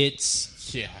 Yes.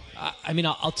 It's, I mean,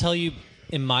 I'll tell you,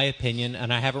 in my opinion,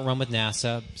 and I haven't run with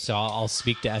NASA, so I'll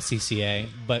speak to SCCA,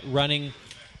 but running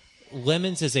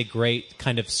lemons is a great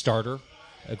kind of starter,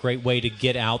 a great way to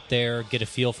get out there, get a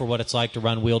feel for what it's like to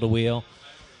run wheel to wheel.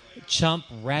 Chump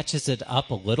ratchets it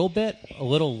up a little bit, a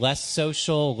little less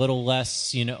social, a little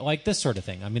less, like this sort of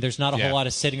thing. I mean, there's not a whole lot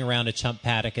of sitting around a chump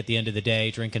paddock at the end of the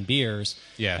day drinking beers.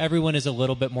 Yeah. Everyone is a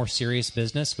little bit more serious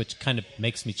business, which kind of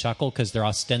makes me chuckle because they're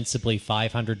ostensibly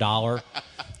 $500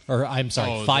 or I'm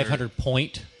sorry,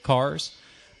 500-point cars.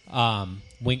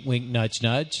 Wink, wink, nudge,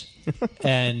 nudge.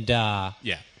 And, and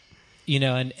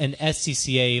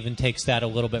SCCA even takes that a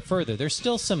little bit further. There's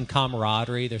still some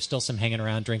camaraderie. There's still some hanging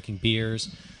around drinking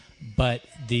beers. But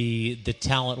the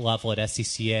talent level at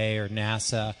SCCA or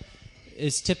NASA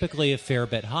is typically a fair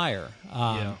bit higher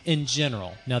in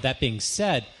general. Now, that being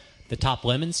said, the top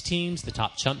Lemons teams, the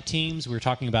top Chump teams, we were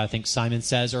talking about, I think Simon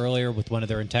says earlier with one of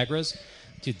their Integras,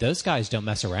 dude, those guys don't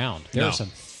mess around. There are some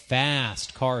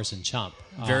fast cars in Chump.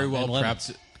 Very well and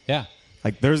Lemons. prepped. Yeah.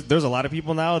 Like there's a lot of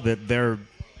people now that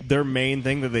their main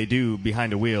thing that they do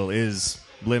behind a wheel is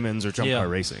lemons or jump car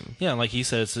racing. Yeah, and like he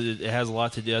said, it has a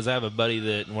lot to do. As I have a buddy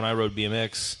that when I rode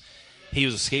BMX, he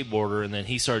was a skateboarder, and then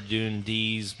he started doing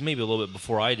Ds maybe a little bit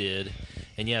before I did.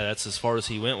 And yeah, that's as far as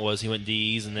he went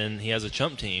Ds, and then he has a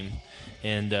Chump team.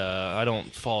 And I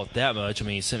don't follow it that much. I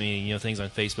mean, he sent me things on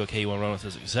Facebook, hey, you want to run with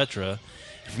us, etc.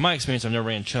 From my experience, I've never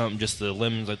ran Chump, just the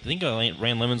Lemons. I think I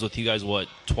ran Lemons with you guys,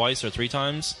 twice or three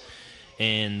times?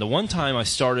 And the one time I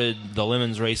started the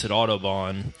Lemons race at Autobahn,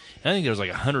 and I think there was like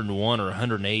 101 or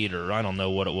 108 or I don't know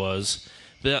what it was.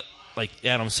 But like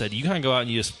Adam said, you kind of go out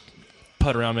and you just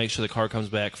putt around, make sure the car comes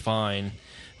back fine.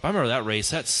 But I remember that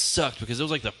race, that sucked because it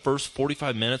was like the first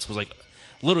 45 minutes was like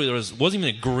literally wasn't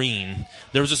even a green.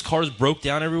 There was just cars broke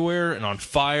down everywhere and on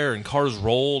fire and cars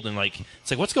rolled and like it's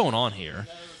like what's going on here?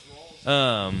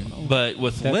 But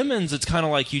with Lemons, it's kind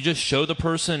of like you just show the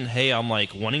person, hey, I'm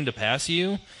like wanting to pass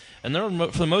you. And they're,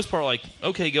 for the most part, like,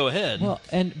 okay, go ahead. Well,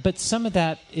 but some of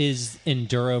that is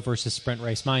enduro versus sprint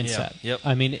race mindset. Yeah, yep.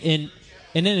 I mean, in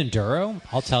an enduro,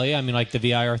 I'll tell you, I mean, like the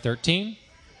VIR 13,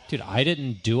 dude, I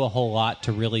didn't do a whole lot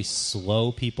to really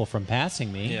slow people from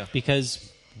passing me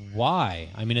because why?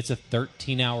 I mean, it's a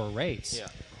 13-hour race. Yeah.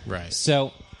 Right.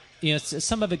 So,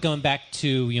 some of it going back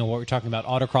to, what we're talking about,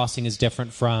 autocrossing is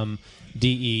different from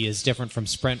DE, is different from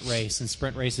sprint race, and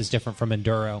sprint race is different from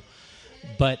enduro.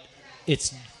 But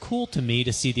it's cool to me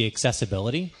to see the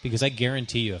accessibility because I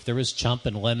guarantee you if there was Chump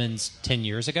and Lemons 10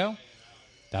 years ago,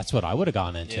 that's what I would have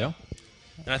gone into. Yeah.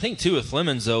 And I think, too, with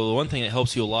Lemons, though, the one thing that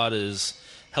helps you a lot is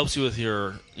helps you with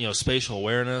your spatial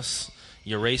awareness,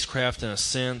 your racecraft in a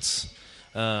sense.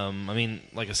 I mean,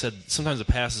 like I said, sometimes the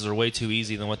passes are way too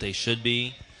easy than what they should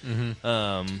be.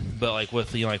 Mm-hmm. But like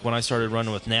with like when I started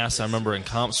running with NASA, I remember in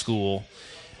comp school,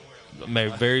 my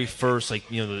very first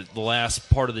the last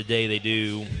part of the day they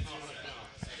do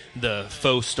the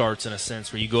faux starts in a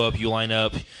sense where you go up, you line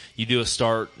up, you do a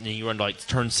start, and you run to like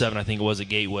turn 7, I think it was at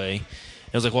Gateway. And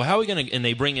I was like, well, how are we going to? And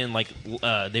they bring in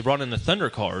they brought in the Thunder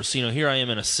cars. So, here I am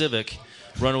in a Civic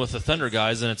running with the Thunder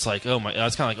guys, and it's like, oh my, I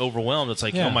was kind of like overwhelmed. It's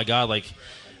like, oh my god, like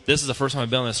this is the first time I've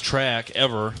been on this track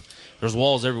ever. There's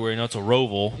walls everywhere. It's a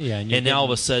roval. Yeah, and now all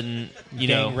of a sudden,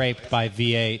 getting raped by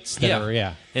V8s. That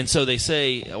are. And so they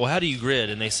say, well, how do you grid?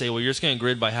 And they say, well, you're just going to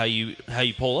grid by how you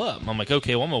pull up. I'm like,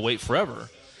 okay, well, I'm going to wait forever.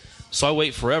 So I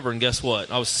wait forever, and guess what?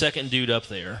 I was second dude up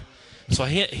there. So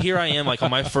here I am, like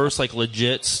on my first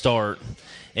legit start,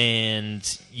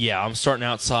 and I'm starting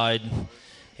outside,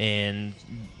 and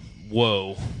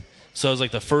whoa. So it was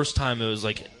like the first time it was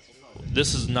like,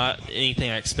 this is not anything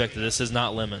I expected. This is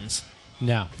not Lemons.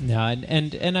 No,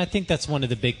 and I think that's one of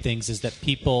the big things is that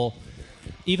people,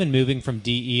 even moving from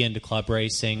DE into club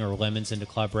racing or Lemons into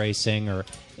club racing or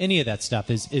any of that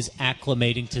stuff is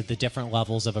acclimating to the different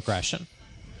levels of aggression.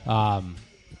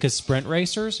 Because sprint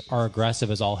racers are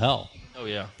aggressive as all hell. Oh,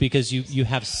 yeah. Because you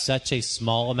have such a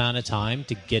small amount of time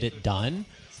to get it done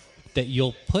that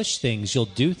you'll push things, you'll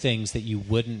do things that you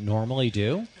wouldn't normally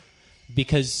do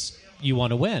because you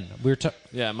want to win.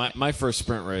 My first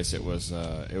sprint race, it was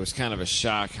kind of a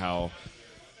shock how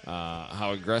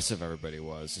aggressive everybody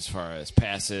was as far as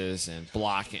passes and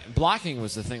blocking. Blocking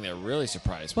was the thing that really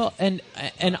surprised me. Well, and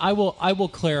I will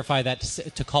clarify that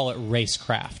to call it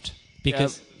racecraft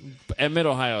because. At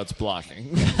Mid-Ohio, it's blocking.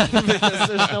 Because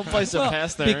there's no place to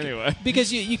pass there anyway.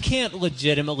 Because you can't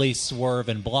legitimately swerve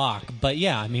and block. But,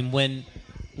 yeah, I mean, when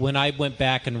when I went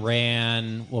back and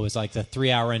ran what was like the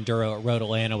 3-hour enduro at Road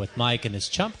Atlanta with Mike and his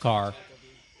chump car,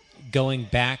 going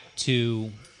back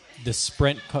to the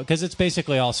sprint car, because it's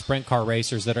basically all sprint car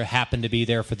racers that happen to be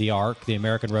there for the ARC, the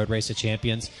American Road Race of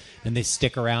Champions, and they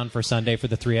stick around for Sunday for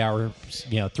the 3-hour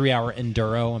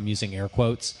enduro. I'm using air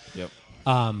quotes. Yep.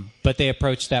 But they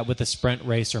approached that with a sprint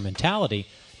racer mentality.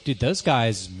 Dude, those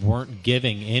guys weren't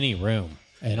giving any room,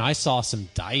 and I saw some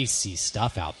dicey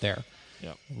stuff out there.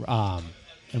 Yep.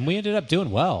 And we ended up doing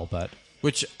well, but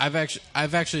Which I've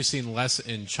actually seen less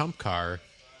in Chump Car,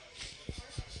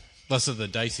 less of the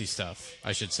dicey stuff,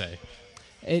 I should say.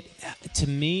 it to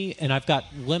me, and I've got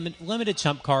limited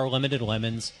chump car, limited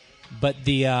lemons, but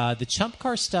the chump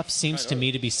car stuff seems to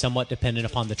me to be somewhat dependent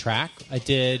upon the track. I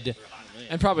did.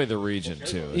 And probably the region,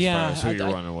 too, as Yeah, far as who I- you're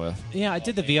I- running with. Yeah, I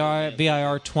did the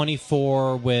VIR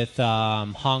 24 with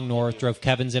Hong North, drove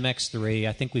Kevin's MX3.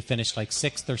 I think we finished like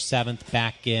 6th or 7th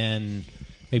back in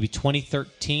maybe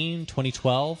 2013,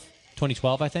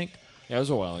 2012, I think. Yeah, it was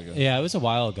a while ago. Yeah, it was a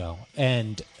while ago.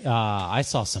 And I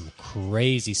saw some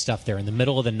crazy stuff there in the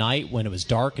middle of the night when it was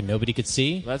dark and nobody could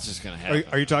see. That's just going to happen.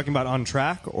 Are you talking about on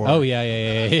track? Or? Oh,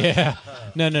 yeah.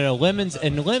 No. Lemons,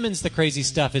 the crazy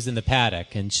stuff is in the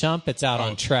paddock. And Chump, it's out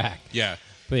on track. Yeah.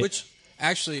 But- Which,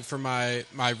 actually, for my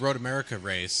Road America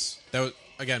race, that was,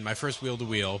 again, my first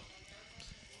wheel-to-wheel,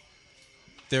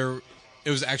 it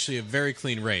was actually a very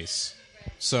clean race.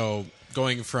 So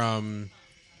going from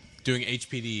doing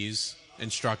HPDs,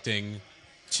 instructing,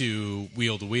 to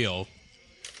wheel-to-wheel,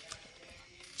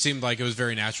 seemed like it was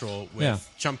very natural with Yeah.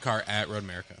 Chump Car at Road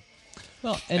America.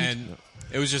 Well, And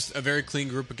it was just a very clean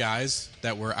group of guys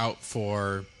that were out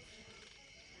for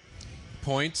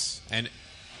points and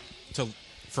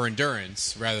for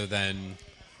endurance rather than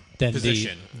than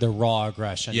position. the raw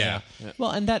aggression. Yeah.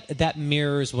 Well, and that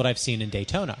mirrors what I've seen in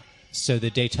Daytona. So the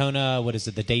Daytona, what is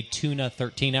it, the Daytona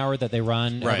 13-hour that they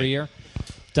run Right. every year?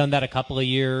 Done that a couple of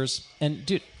years. And,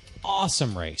 dude,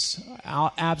 awesome race.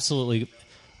 Absolutely.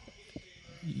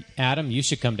 Adam, you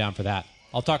should come down for that.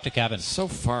 I'll talk to Kevin. So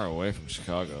far away from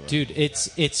Chicago, though. Dude,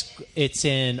 it's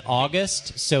in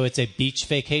August, so it's a beach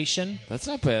vacation. That's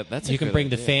not bad. That's a You can good bring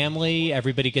the idea. family.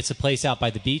 Everybody gets a place out by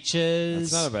the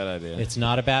beaches. That's not a bad idea. It's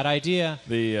not a bad idea.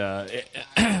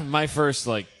 My first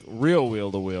real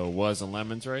wheel to wheel was a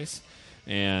Lemons race,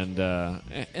 and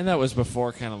that was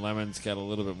before kind of Lemons got a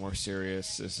little bit more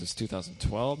serious. This is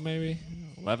 2012, maybe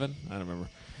 11. I don't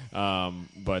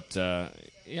remember.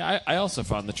 Yeah, I also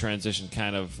found the transition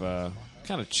kind of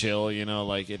chill.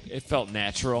 It felt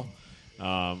natural.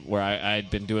 Where I'd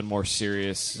been doing more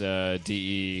serious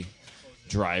DE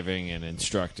driving and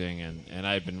instructing, and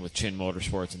I'd been with Chin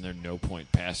Motorsports and their no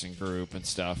point passing group and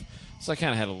stuff. So I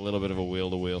kind of had a little bit of a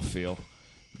wheel-to-wheel feel.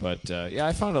 But,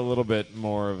 I found a little bit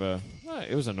more of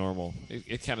it was a normal.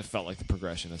 It kind of felt like the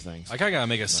progression of things. I kind of got to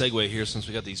make a segue here since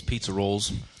we got these pizza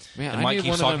rolls. Man, and I Mike need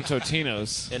keeps one of talking- them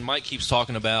Totinos. And Mike keeps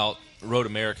talking about Road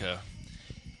America.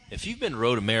 If you've been to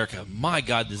Road America, my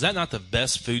God, is that not the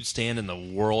best food stand in the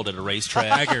world at a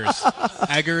racetrack?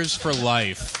 Eggers for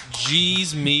life.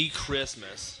 Jeez me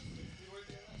Christmas.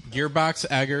 Gearbox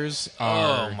Eggers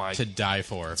are Oh, my- to die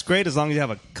for. It's great as long as you have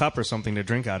a cup or something to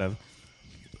drink out of.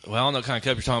 Well, I don't know what kind of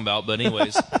cup you're talking about, but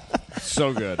anyways.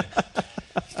 So good.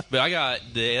 But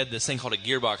they had this thing called a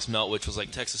gearbox melt, which was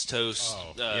like Texas toast.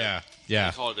 Yeah.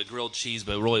 They called it a grilled cheese,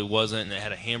 but it really wasn't. And it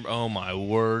had a hamburger. Oh, my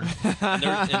word.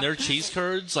 and their cheese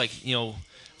curds,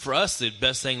 for us, the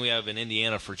best thing we have in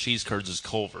Indiana for cheese curds is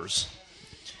Culver's.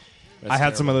 I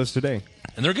had some of those today.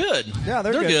 And they're good. Yeah,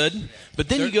 they're good. But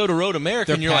then you go to Road America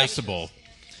They're and you're passable.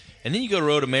 and then you go to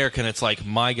Road America and it's like,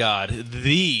 my God,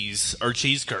 these are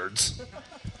cheese curds.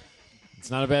 It's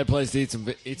not a bad place to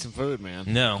eat some food, man.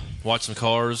 No, watch some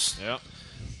cars. Yep.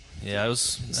 Yeah, it was.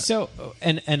 So,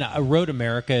 and Road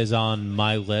America is on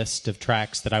my list of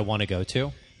tracks that I want to go to.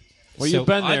 Well, So you've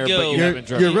been I'd there, go- but you You're, haven't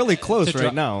driven. you're really close To right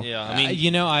dri- now. Yeah, I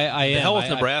mean, I the am. hell with I-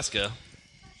 Nebraska.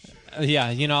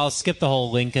 I'll skip the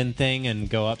whole Lincoln thing and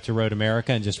go up to Road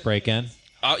America and just break in.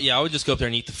 I would just go up there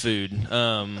and eat the food.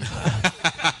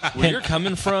 Where you're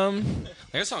coming from,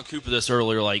 I was telling Cooper this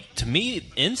earlier. Like, to me,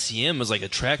 NCM is like a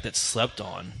track that's slept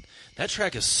on. That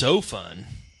track is so fun.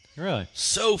 Really?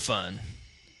 So fun.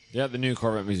 Yeah, the new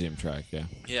Corvette Museum track, yeah.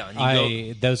 Yeah, and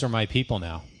you go, Those are my people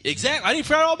now. exactly. I didn't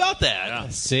forget all about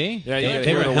that. See? Yeah, you gotta They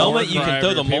hear were the The war helmet, you cry can of throw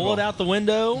your the mullet people. out the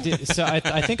window. So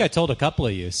I think I told a couple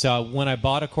of you. So when I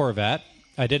bought a Corvette,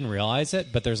 I didn't realize it,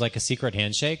 but there's like a secret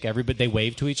handshake. They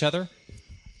wave to each other.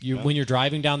 When you're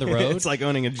driving down the road, It's like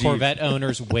owning a Jeep. Corvette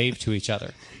owners wave to each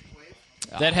other.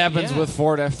 That happens yeah. with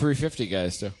Ford F-350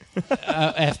 guys, too.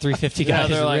 F-350 Yeah, guys,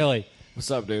 they're like, really. What's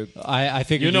up, dude? I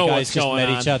figured You know you guys what's just going met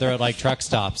on. each other at like truck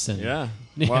stops. And Yeah.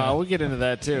 Well, we'll get into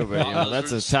that too, but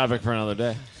that's a topic for another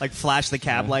day. Like flash the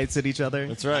cab lights at each other.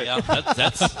 That's right. Yeah,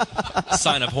 that's a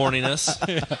sign of horniness.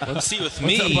 Let's see, with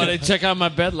me, What's up, buddy? Check out my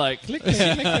bed light. Click, click,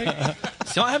 click, click.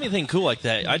 see, I don't have anything cool like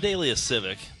that. I daily a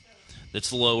Civic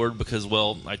that's lowered because,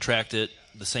 well, I tracked it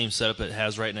the same setup it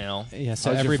has right now. Yeah,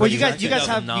 so Well, everybody. you guys have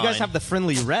 2009. the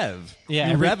friendly rev. Yeah,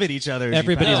 you every- rev at each other. as you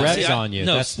everybody pass. revs on you.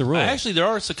 That's the rule. Actually, there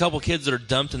are a couple kids that are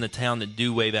dumped in the town that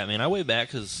do wave at me, and I wave back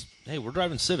because, hey, we're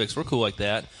driving Civics. We're cool like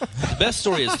that. The best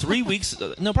story is 3 weeks,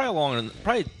 no, probably longer,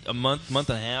 probably a month and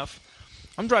a half.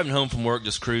 I'm driving home from work,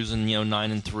 just cruising,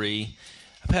 9 and 3.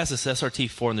 I pass this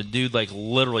SRT4, and the dude, like,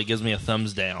 literally gives me a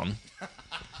thumbs down.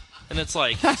 And it's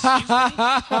like,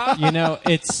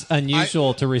 It's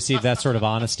unusual to receive that sort of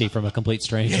honesty from a complete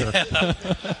stranger.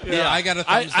 Yeah, I got a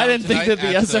thumbs I down didn't think that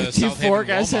tonight the at SRT4 Southaven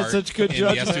guys had Walmart such good in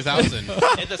the judgment.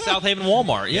 S2000. at the South Haven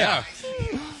Walmart. Yeah.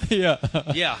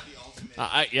 Yeah.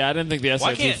 I didn't think the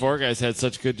Why can't- SRT4 guys had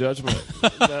such good judgment.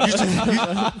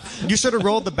 You should have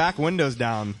rolled the back windows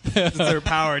down. It's their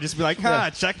power. Just be like, check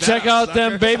that Check out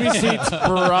them baby seats,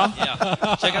 bruh.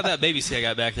 Yeah. Check out that baby seat I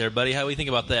got back there, buddy. How do we think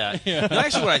about that? No,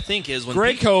 actually, what I think is when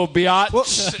Graco,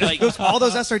 biatch. like, All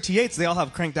those SRT8s, they all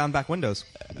have cranked down back windows.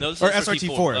 no, this Or is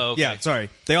SRT4. Oh, okay. Yeah, sorry.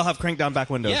 They all have cranked down back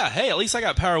windows. Yeah, hey, at least I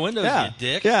got power windows, Yeah. you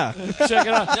dick. Yeah. Check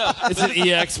it out. No, It's an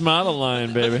EX model line,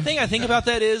 the baby. thing I think about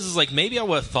that is like maybe I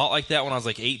would have thought like that when I was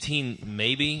like 18,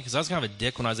 maybe, because I was kind of a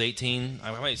dick when I was 18.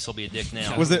 I might still be a dick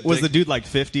now. Was the dude like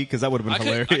 50? Because that would have been I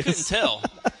couldn't hilarious. tell.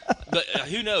 But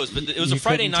who knows? But it was You a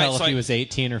Friday couldn't night, tell so if he was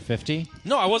 18 or 50.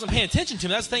 no, I wasn't paying attention to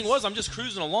him. That's the thing was, I'm just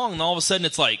cruising along, and all of a sudden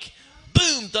it's like,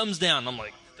 boom, thumbs down. I'm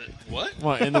like, what?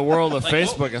 Well, in the world of Like,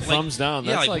 Facebook, what- a thumbs down.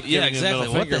 Yeah, That's like, like yeah, giving you a exactly.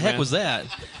 middle What finger, the heck man. was that?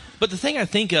 But the thing I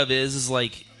think of is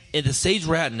like at the stage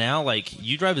we're at now. Like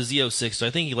you drive a Z06, so I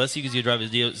think he lets you because you drive a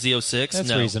Z06. That's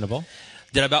no. reasonable.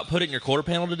 Did I about put it in your quarter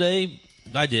panel today?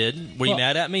 I did. Were you Well-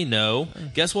 mad at me? No.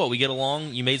 Guess what? We get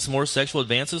along. You made some more sexual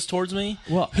advances towards me.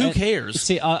 Well, who and- cares?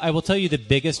 See, I will tell you the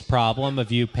biggest problem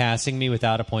of you passing me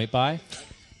without a point by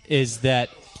is that,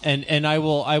 and I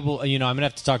will, I'm going to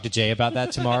have to talk to Jay about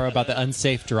that tomorrow about the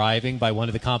unsafe driving by one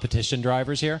of the competition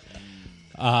drivers here.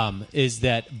 Is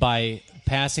that by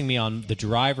passing me on the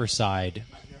driver's side,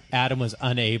 Adam was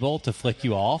unable to flick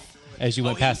you off as you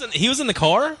went past. He was in the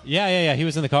car. Yeah. He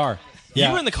was in the car. Yeah.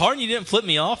 You were in the car and you didn't flip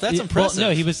me off. That's Yeah, impressive. Well,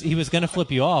 no, he was going to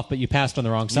flip you off, but you passed on the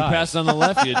wrong You side. passed on the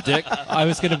left, you dick. I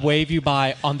was going to wave you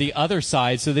by on the other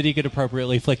side so that he could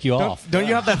appropriately flick you off. Don't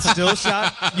you have that still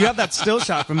shot? You have that still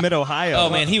shot from Mid Ohio. Oh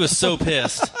man, he was so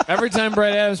pissed. Every time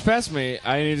Brad Adams passed me,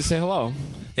 I need to say hello.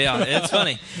 Yeah, it's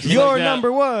funny. You're like that.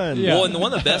 number one. Yeah. Well, and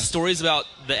one of the best stories about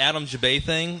the Adam Jabay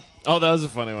thing. Oh, that was a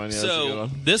funny one. Yeah, that's a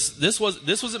good So one.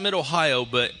 this was at Mid Ohio,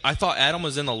 but I thought Adam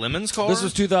was in the Lemons car. This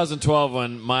was 2012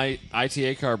 when my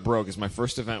ITA car broke. It's my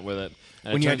first event with it.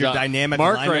 And When it you had turns your out dynamic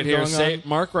Mark alignment right here, going on?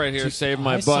 Mark right here saved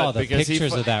my I butt saw the because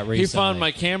pictures of that he recently. found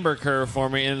my camber curve for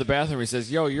me in the bathroom. He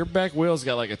says, "Yo, your back wheel's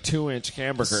got like a 2-inch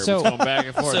camber curve. So- it's going back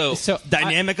and forth." So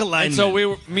Dynamic alignment. and so we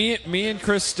were me and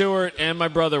Chris Stewart and my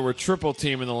brother were triple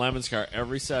team in the Lemons car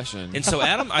every session. And so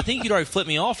Adam, I think you'd already flipped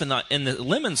me off in the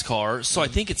Lemons car, so I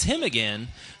think it's him again.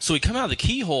 So we come out of the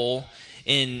keyhole,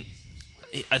 and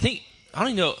I don't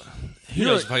even know. Who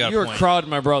knows if I got you a were point. crowding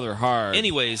my brother hard.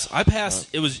 Anyways, I passed.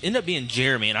 It ended up being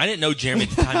Jeremy, and I didn't know Jeremy at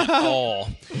the time at all.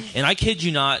 And I kid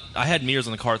you not, I had mirrors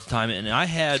on the car at the time, and I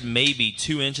had maybe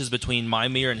 2 inches between my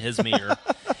mirror and his mirror.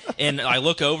 And I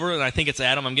look over, and I think it's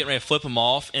Adam. I'm getting ready to flip him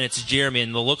off, and it's Jeremy.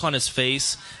 And the look on his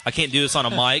face, I can't do this on a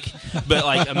mic, but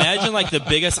like imagine like the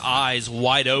biggest eyes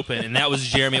wide open, and that was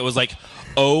Jeremy. It was like,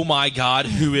 oh my God,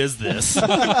 who is this?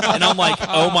 And I'm like,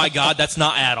 oh my God, that's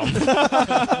not Adam.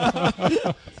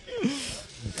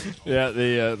 Yeah,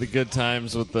 the good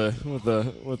times with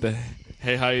the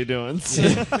hey, how you doing?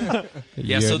 Yeah,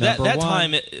 You're so that number one.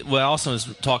 time, what I also was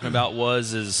talking about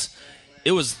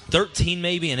it was 13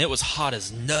 maybe, and it was hot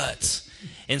as nuts.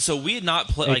 And so we had not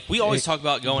played, like we always talk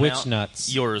about going which out.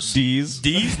 nuts? Yours.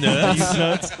 D's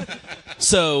nuts.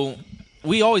 So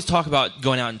we always talk about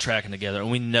going out and tracking together,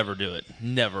 and we never do it.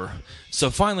 Never. So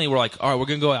finally we're like, all right, we're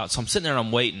going to go out. So I'm sitting there and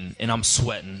I'm waiting, and I'm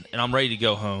sweating, and I'm ready to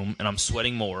go home, and I'm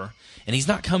sweating more. And he's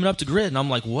not coming up to grid, and I'm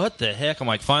like, what the heck? I'm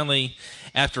like, finally,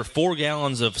 after 4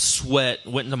 gallons of sweat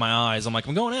went into my eyes, I'm like,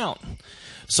 I'm going out.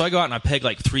 So I go out and I peg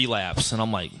like 3 laps, and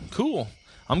I'm like, cool,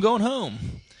 I'm going home.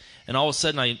 And all of a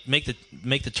sudden I make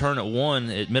the turn at 1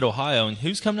 at Mid Ohio, and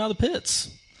who's coming out of the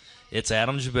pits? It's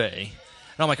Adam Jabay.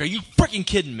 And I'm like, are you freaking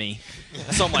kidding me?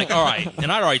 So I'm like, all right.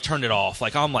 And I'd already turned it off.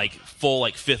 Like I'm like full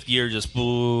like 5th gear, just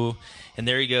boo. And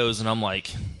there he goes, and I'm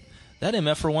like, that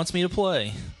MFer wants me to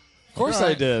play. Of course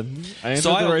I did. I entered So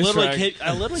the I literally racetrack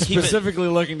keep it. specifically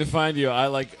looking to find you.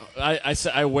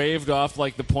 I waved off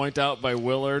like the point out by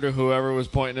Willard or whoever was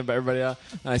pointing at everybody out.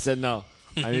 And I said, no,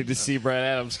 I need to see Brad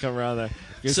Adams come around there.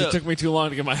 Because So- it took me too long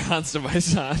to get my Hans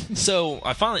device on. So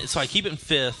I keep it in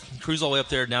fifth, cruise all the way up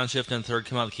there, downshift in third,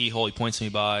 come out of the keyhole, he points me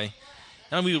by.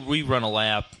 And we run a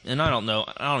lap, and I don't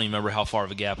even remember how far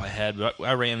of a gap I had, but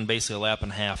I ran basically a lap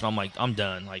and a half, and I'm like, I'm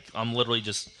done. Like, I'm literally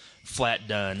just flat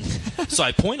done. So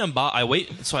I point him by, I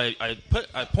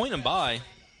point him by,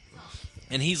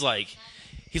 and he's like,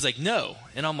 no.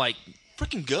 And I'm like,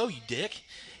 freaking go, you dick.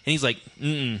 And he's like,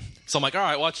 mm-mm. So I'm like, all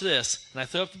right, watch this. And I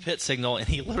throw up the pit signal, and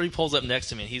he literally pulls up next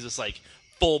to me, and he's just like,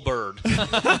 full bird.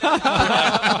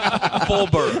 Full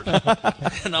bird.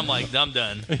 And I'm like, I'm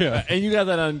done. Yeah. And you got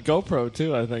that on GoPro,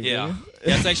 too, I think. Yeah. didn't you?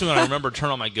 That's actually when I remember to turn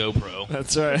on my GoPro.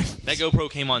 That's right. That GoPro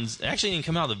came on, actually didn't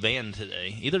come out of the van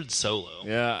today. Either did Solo.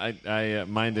 Yeah, I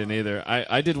mine didn't either.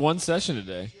 I did one session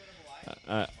today.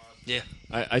 Yeah.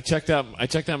 I checked out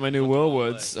my new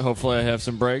Willwoods. Hopefully, I have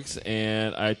some brakes,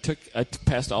 and I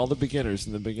passed all the beginners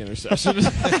in the beginner session.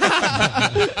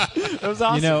 It was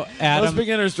awesome. You know, Adam- those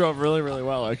beginners drove really, really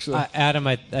well. Actually, Adam,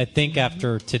 I think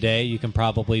after today you can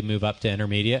probably move up to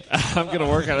intermediate. I'm gonna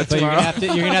work on it But tomorrow.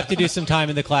 you're gonna have to do some time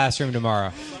in the classroom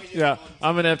tomorrow. Yeah,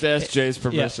 I'm gonna have to ask Jay's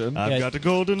permission. Yeah. I've got the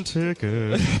golden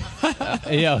ticket.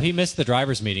 He missed the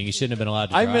drivers' meeting. He shouldn't have been allowed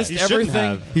to I drive. missed He shouldn't everything.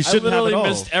 have. He shouldn't I literally have at all.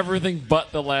 missed everything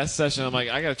but the last session. I'm like,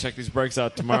 I gotta check these brakes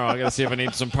out tomorrow. I gotta see if I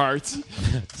need some parts.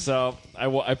 So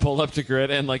I pulled up to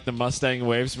grid, and like the Mustang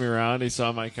waves me around. He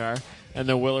saw my car, and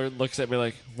then Willard looks at me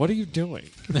like, "What are you doing?"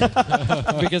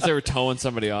 Because they were towing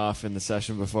somebody off in the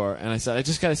session before, and I said, "I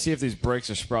just gotta see if these brakes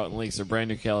are sprouting leaks. They're brand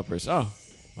new calipers." Oh.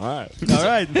 All right. All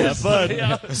right, have fun.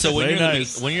 So when Very you're,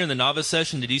 nice. when you're in the novice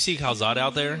session, did you see Calzada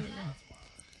out there?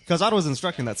 Because I was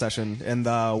instructing that session in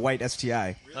the white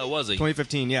STI. Oh, was he?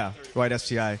 2015, yeah, white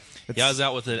STI. It's, Yeah, I was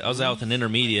out with an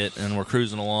intermediate, and we're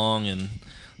cruising along, and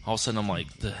all of a sudden I'm like,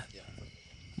 oh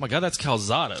my God, that's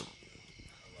Calzada.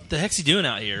 What the heck's he doing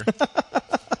out here?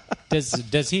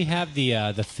 Does he have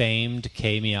the famed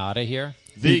K Miata here?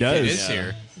 He does. It is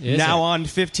here. Is now it? on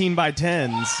 15 by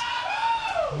 10s.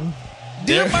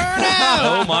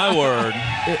 Oh my word!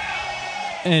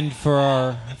 And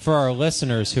for our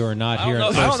listeners who are not here, in I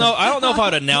don't person, know. I don't know if I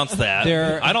would announce that.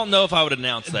 There- I don't know if I would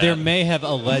announce that. there may have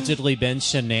allegedly been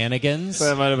shenanigans.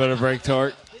 That might have been a brake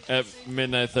torque at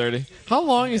midnight 30. How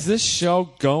long is this show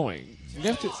going? You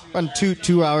have to. On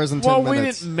 2 hours and 10 Well, we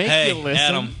minutes. didn't make Hey, you listen.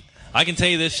 Adam, I can tell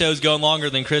you this show's going longer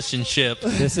than Christian Ship.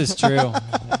 This is true.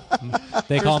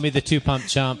 They call me the 2-pump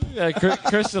chump. Yeah,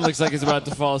 Christian looks like he's about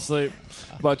to fall asleep,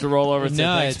 about to roll over and say,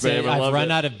 No, "Thanks, it's babe." I I've love run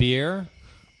it. out of beer,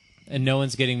 and no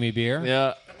one's getting me beer.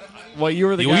 Yeah. Well, you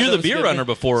were the Well, guy you're that the was beer gonna- runner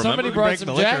before, Somebody remember? brought Break some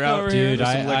the liquor Jack out, over here. Dude, for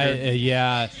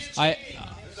some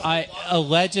I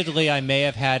allegedly I may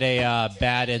have had a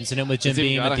bad incident with Jim It's even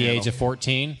Beam got at a the handle. age of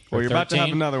 14. Well, or you're about to have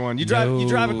 13. another one. You drive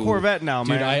a Corvette now,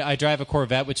 Dude, man. I drive a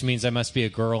Corvette, which means I must be a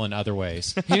girl in other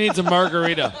ways. He needs a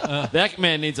margarita. That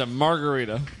man needs a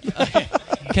margarita.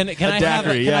 Can I have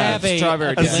daiquiri, can I yeah. have a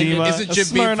Strawberry a daiquiri. Zima. Isn't A Jim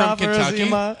Beam from Smirnoff or a Kentucky?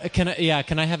 Zima.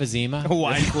 Can I have a Zima? A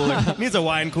wine cooler. Needs a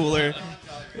wine cooler.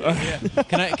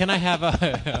 Can I have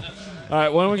a All right,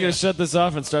 when are we going to shut this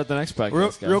off and start the next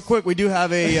podcast, guys? Real quick, we do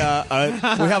have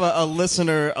a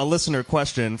listener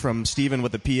question from Steven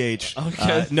with a PH.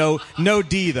 Okay. No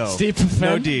D though. Steve No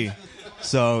Fenn? D.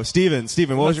 So Steven, what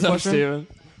was What's your up, question? Steven?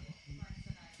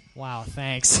 Wow,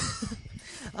 thanks.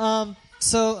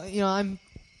 So, I'm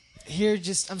here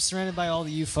I'm surrounded by all of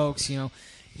you folks,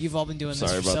 you've all been doing this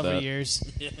Sorry for about several that. years.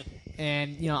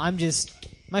 And,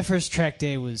 my first track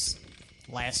day was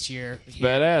last year.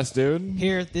 Badass, dude.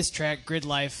 Here, this track, Grid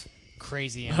Life,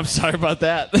 crazy. I'm sorry about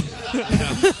that.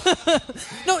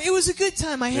 No, it was a good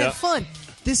time. I had Yeah. fun.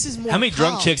 This is more How many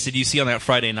drunk calm. chicks did you see on that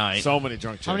Friday night? So many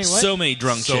drunk chicks. How many what? So many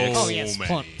drunk chicks. Oh, yes,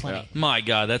 many. plenty. My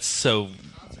God, that's so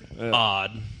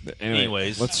odd. Anyway,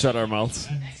 Anyways. let's shut our mouths.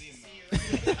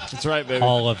 That's right, baby.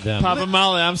 all of them? Papa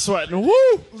Molly, I'm sweating.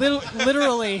 Woo!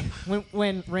 Literally,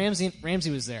 when Ramsey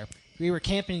was there, we were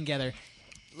camping together.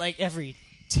 Like every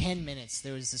 10 minutes,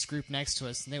 there was this group next to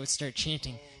us, and they would start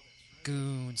chanting,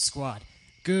 "Goon Squad,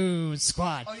 Goon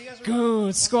Squad,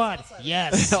 Goon Squad."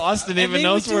 Yes, Austin And even they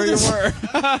knows would do where you this were.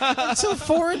 until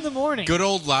 4 in the morning. Good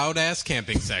old loud ass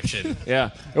camping section. Yeah.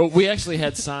 Oh, we actually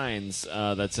had signs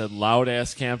that said loud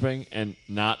ass camping and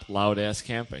not loud ass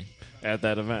camping at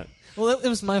that event. Well, it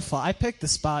was my fault. I picked the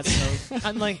spot, so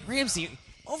I'm like, "Ramsey,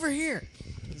 over here."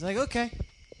 He's like, "Okay."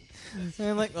 And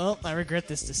I'm like, "Well, I regret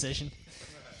this decision."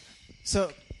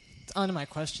 So, on to my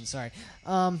question. Sorry.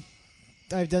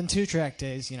 I've done 2 track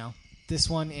days. this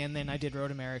one, and then I did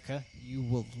Road America. You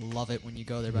will love it when you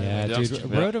go there, by Yeah, the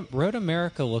way. dude. Road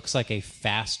America looks like a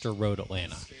faster Road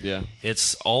Atlanta. Yeah.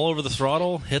 It's all over the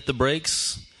throttle. Hit the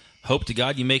brakes. Hope to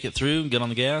God you make it through. Get on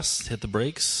the gas. Hit the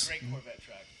brakes.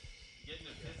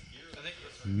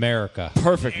 America.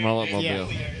 Perfect mullet mobile.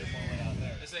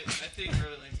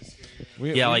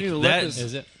 Yeah, like that.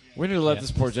 Is it? We need to let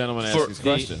this poor gentleman ask his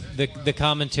question. The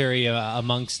commentary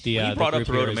amongst the, Well, you the brought group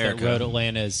up Road here is that America. Road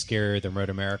Atlanta is scarier than Road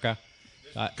America.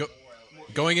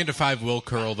 Going into 5 will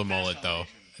curl the mullet, though.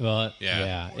 Well,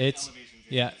 Yeah.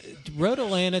 Road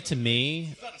Atlanta to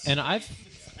me, and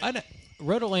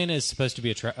Road Atlanta is supposed to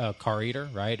be a car eater,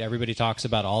 right? Everybody talks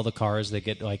about all the cars that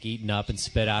get like eaten up and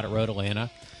spit out at Road Atlanta,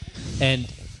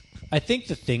 and I think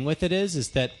the thing with it is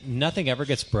that nothing ever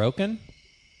gets broken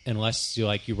unless you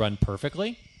run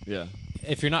perfectly. Yeah.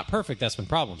 If you're not perfect, that's when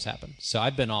problems happen. So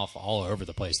I've been off all over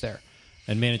the place there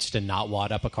and managed to not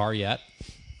wad up a car yet.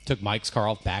 Took Mike's car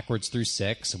off backwards through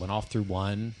 6 and went off through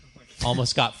 1.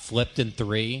 Almost got flipped in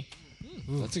 3.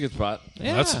 That's a good spot.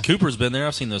 Yeah. That's Cooper's been there.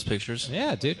 I've seen those pictures.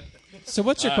 Yeah, dude. So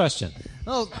what's your question?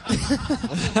 Oh,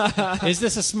 Is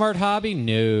this a smart hobby?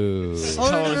 No.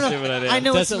 no. I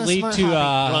know Does it's it not a lead smart to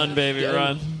hobby. Run, baby,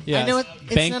 run. yes, I know it's not a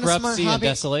smart bankruptcy and hobby.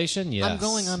 desolation? Yes. I'm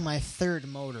going on my 3rd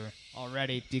motor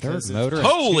already because Third motor.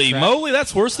 Holy moly,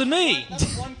 that's worse than me.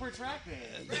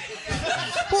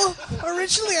 Well,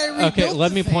 originally I rebuilt Okay, let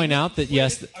the me thing. point out that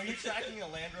yes, Are you tracking a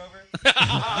Land Rover?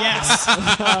 Yes,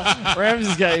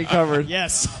 Ramsey's got you covered.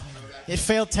 yes. It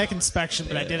failed tech inspection,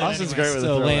 but I did it Austin's anyways. great with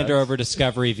the the Land throwbacks. Rover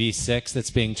Discovery V6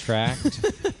 that's being tracked.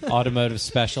 Automotive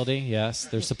specialty, yes.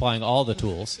 They're supplying all the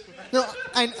tools. No,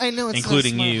 I know it's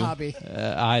Including not a smart you.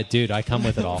 hobby. I come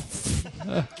with it all.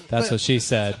 That's what she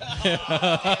said.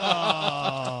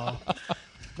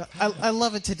 I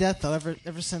love it to death, though.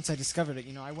 Ever since I discovered it,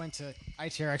 I went to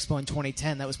ITR Expo in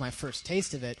 2010. That was my first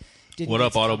taste of it. Didn't What get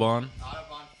up, to come- Autobahn?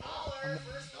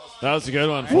 That was a good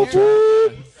one.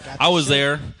 I was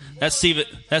there. That's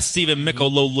Steven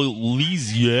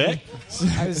Mikololizia.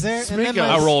 I was there, and then Smiko.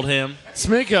 I rolled him.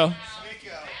 Smiko.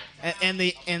 and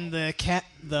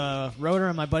the rotor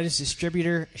on my buddy's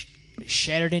distributor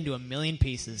shattered into a million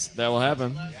pieces. That will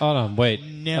happen. Hold on, wait.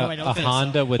 No, I don't a think so.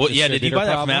 Honda with Well, yeah, did you distributor buy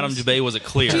that from Adam problems? Dubay? Was it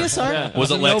clear? GSR. Yeah,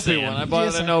 Was it an Opie Lexan? one? I bought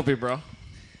it in GSR. Opie, bro.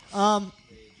 I'm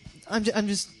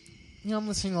just, I'm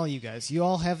listening to all you guys. You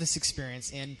all have this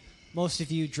experience, and most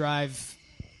of you drive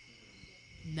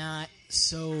not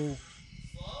so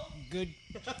good,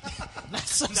 not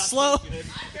so slow.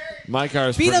 My car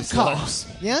is Beat pretty up slow. cars,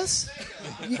 yes.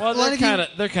 Well, A lot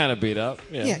they're kind of beat up.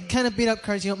 yeah, kind of beat up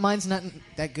cars. Mine's not in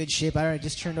that good shape. I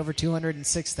just turned over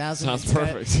 206,000. Sounds It's got-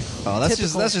 perfect. Oh, that's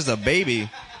Typical. just a baby.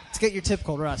 It's got your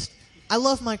typical rust. I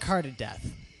love my car to death,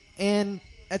 and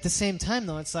at the same time,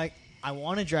 though, it's like I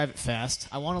want to drive it fast.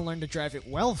 I want to learn to drive it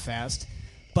well fast,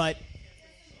 but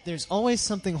there's always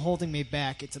something holding me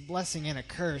back. It's a blessing and a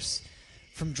curse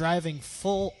from driving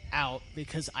full out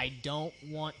because I don't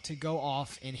want to go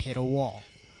off and hit a wall.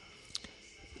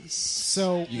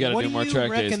 So, You gotta what do do more you track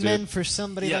days, recommend dude. for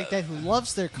somebody Yeah. like that who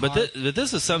loves their car? But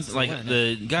this is something like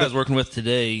the guy I was working with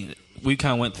today. We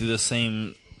kind of went through the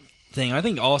same thing. I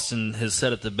think Austin has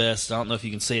said it the best. I don't know if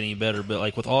you can say it any better, but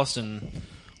like with Austin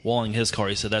walling his car,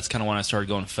 he said that's kind of when I started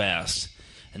going fast.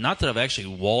 And not that I've actually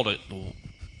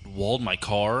walled my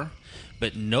car,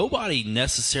 but nobody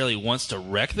necessarily wants to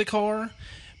wreck the car.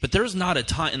 But there's not a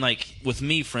time, and like with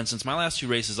me, for instance, my last 2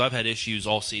 races, I've had issues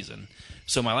all season.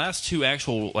 So my last 2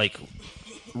 actual like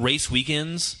race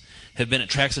weekends have been at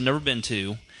tracks I've never been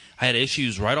to. I had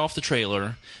issues right off the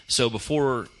trailer. So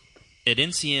before at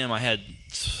NCM, I had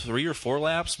 3 or 4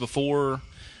 laps before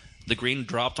the green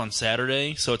dropped on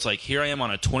Saturday. So it's like here I am on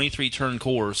a 23 turn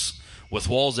course with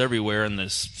walls everywhere in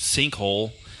this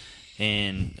sinkhole,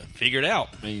 and figured out.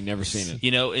 And you never seen it.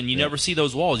 And you never see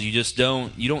those walls. You just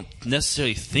don't. You don't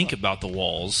necessarily think about the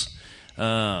walls.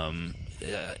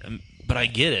 But I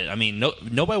get it. I mean,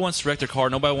 nobody wants to wreck their car.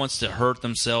 Nobody wants to hurt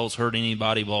themselves, hurt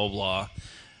anybody, blah, blah, blah.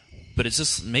 But it's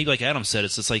just, maybe like Adam said,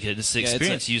 it's just like it's the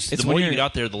experience. The more you get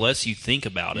out there, the less you think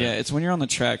about it. Yeah, it's when you're on the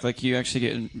track, like you actually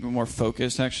get more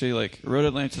focused. Actually, like Road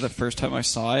Atlanta, the first time I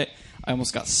saw it, I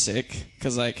almost got sick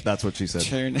because like That's what she said.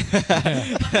 turn.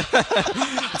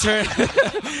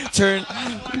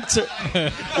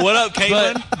 What up,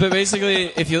 Caitlin? But basically,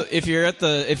 if you're at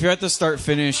the start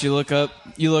finish, you look up,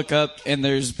 and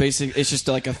there's it's just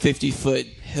like a 50-foot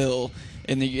hill.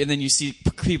 And then you see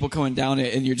people coming down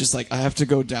it, and you're just like, I have to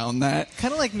go down that.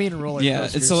 kind of like me in roller Yeah,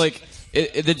 coasters. and so like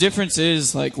The difference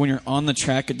is like when you're on the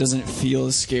track, it doesn't feel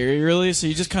as scary really. So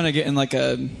you just kind of get in like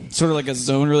a sort of like a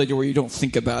zone really, to where you don't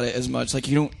think about it as much. Like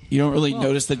you don't really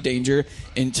notice the danger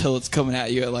until it's coming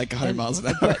at you at like 100 miles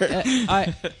an hour.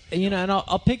 And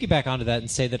I'll piggyback onto that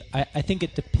and say that I think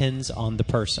it depends on the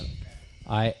person.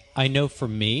 I know for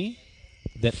me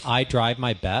that I drive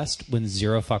my best when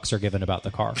zero fucks are given about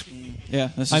the car. Yeah,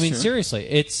 this is I mean, true. seriously,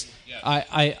 it's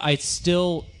I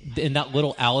still, in that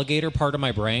little alligator part of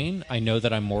my brain, I know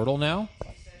that I'm mortal now,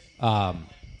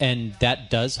 and that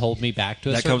does hold me back to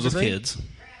a That certain comes with degree. kids.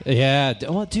 Yeah,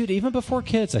 well, dude, even before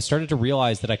kids, I started to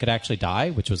realize that I could actually die,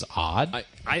 which was odd.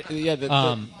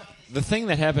 The thing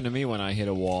that happened to me when I hit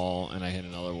a wall and I hit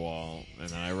another wall and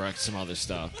then I wrecked some other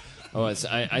stuff was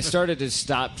I started to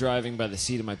stop driving by the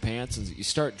seat of my pants, and you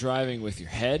start driving with your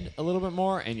head a little bit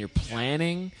more, and you're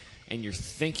planning and you're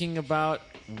thinking about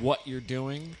what you're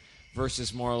doing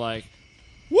versus more like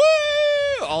woo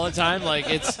all the time. Like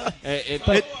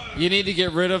but you need to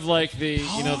get rid of like the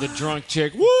drunk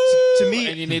chick woo To me,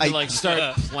 and you need to like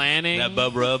start planning That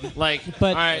bub rub. like,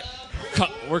 But- all right,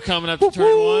 we're coming up to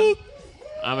turn one.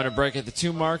 I'm going to brake at the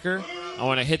 2 marker. I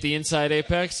want to hit the inside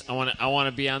apex. I want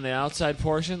to be on the outside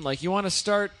portion. Like, you want to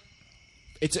start.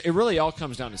 It really all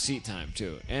comes down to seat time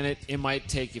too, and it might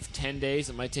take you 10 days.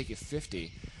 It might take you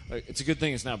 50. Like, it's a good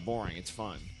thing it's not boring. It's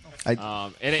fun.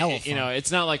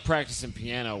 It's not like practicing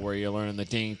piano where you're learning the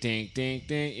ding, ding, ding,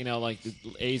 ding. You know, like the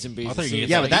A's and B's. I thought and you were C's.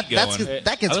 gonna Yeah, but Keep that going.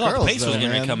 that gets I thought girls. Pace was though,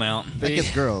 going to man. come out. That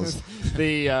gets girls.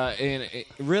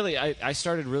 Really, I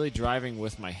started really driving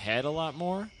with my head a lot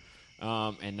more,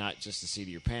 and not just the seat of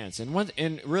your pants.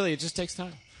 And really, it just takes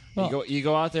time. You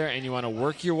go out there and you want to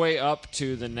work your way up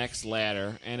to the next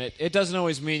ladder, and it doesn't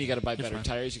always mean you got to buy better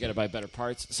tires, you got to buy better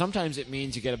parts. Sometimes it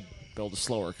means you got to build a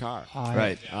slower car.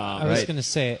 Right. I was going to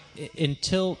say,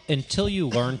 until you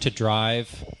learn to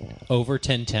drive over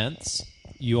 10/10ths,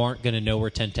 you aren't going to know where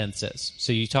 10/10ths is.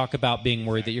 So you talk about being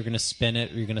worried that you're going to spin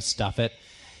it or you're going to stuff it.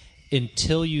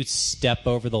 Until you step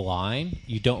over the line,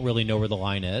 you don't really know where the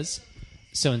line is.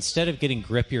 So instead of getting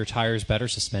grippier tires, better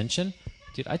suspension,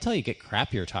 dude, I tell you, get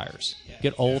crappier tires.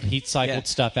 Get old heat-cycled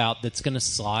stuff out that's going to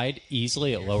slide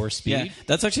easily at lower speed. Yeah,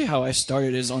 that's actually how I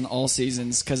started, is on all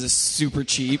seasons, because it's super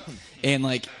cheap, and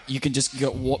like you can just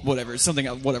go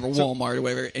Walmart or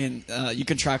whatever, and you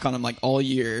can track on them like all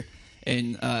year,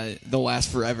 and they'll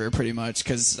last forever pretty much,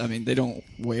 because I mean they don't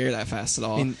wear that fast at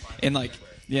all, and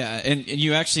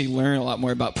you actually learn a lot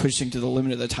more about pushing to the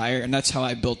limit of the tire, and that's how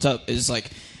I built up. Is like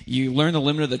you learn the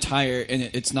limit of the tire, and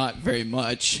it's not very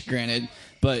much, granted,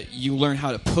 but you learn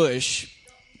how to push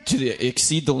to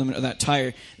exceed the limit of that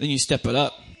tire. Then you step it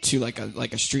up to like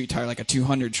a street tire, like a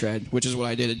 200 tread, which is what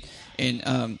I did.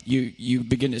 And you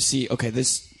begin to see, okay,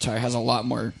 this tire has a lot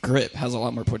more grip, has a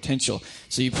lot more potential.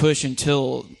 So you push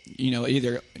until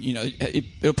it'll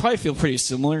probably feel pretty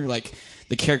similar, like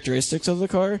the characteristics of the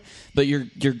car, but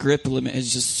your grip limit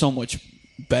is just so much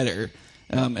better.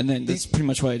 And then that's pretty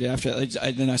much what I did after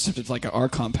that. Then I stepped into like an R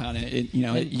compound, and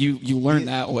you learn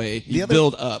that way. You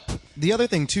build up. The other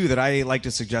thing too that I like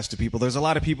to suggest to people, there's a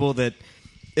lot of people that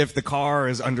if the car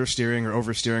is understeering or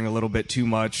oversteering a little bit too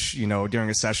much, during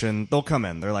a session, they'll come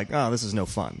in. They're like, "Oh, this is no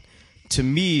fun." To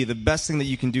me, the best thing that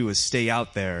you can do is stay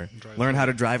out there, learn how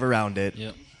to drive around it.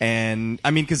 Yep. And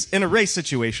I mean, because in a race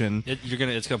situation,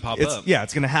 It's gonna pop up. Yeah,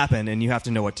 it's going to happen, and you have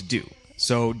to know what to do.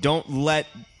 So don't let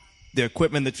the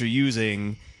equipment that you're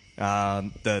using,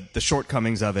 the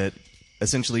shortcomings of it,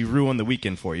 essentially ruin the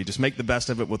weekend for you. Just make the best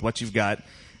of it with what you've got.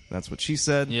 That's what she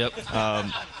said. Yep.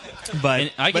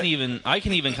 But I can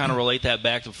even kind of relate that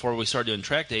back to before we started doing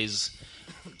track days.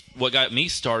 What got me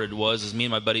started was me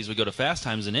and my buddies would go to Fast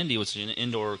Times in Indy, which is an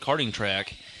indoor karting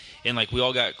track, and like we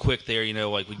all got quick there.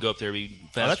 Like we'd go up there, be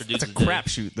faster dudes. That's a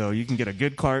crapshoot, though. You can get a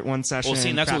good cart one session. Well, see,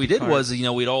 and that's what we did was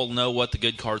we'd all know what the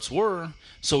good carts were,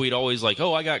 so we'd always like,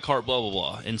 oh, I got cart, blah blah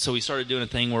blah, and so we started doing a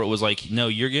thing where it was like, no,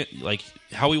 you're getting like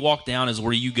how we walk down is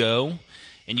where you go,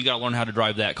 and you got to learn how to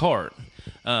drive that cart.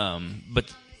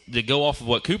 But to go off of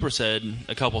what Cooper said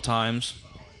a couple times,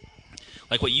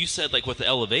 like what you said, like with the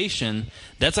elevation,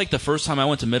 that's like the first time I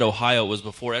went to Mid Ohio was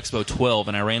before Expo 12,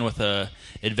 and I ran with a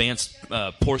advanced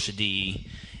Porsche D.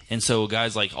 And so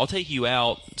guys like, I'll take you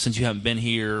out since you haven't been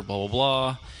here, blah blah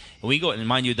blah. And we go, and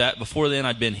mind you, that before then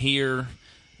I'd been here.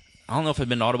 I don't know if I'd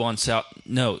been to Audubon South.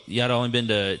 No, yeah, I'd only been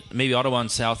to maybe Audubon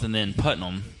South and then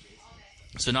Putnam.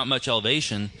 So not much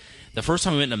elevation. The first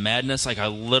time we went into Madness, like I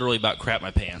literally about crapped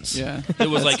my pants. Yeah. It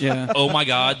was like, oh my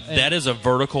God, that is a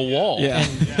vertical wall. Yeah.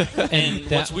 And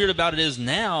what's weird about it is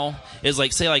now is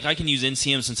like, say like I can use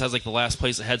NCM since I was like the last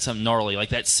place that had something gnarly. Like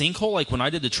that sinkhole, like when I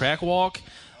did the track walk,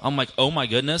 I'm like, oh my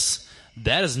goodness,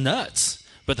 that is nuts.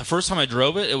 But the first time I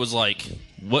drove it, it was like,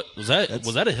 what was that?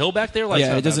 Was that a hill back there? Like,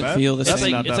 Yeah, it doesn't feel the It's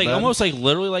same. like almost like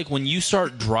literally like when you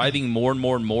start driving more and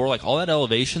more and more, like all that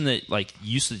elevation that like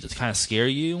used to just kind of scare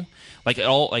you, like it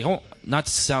all like not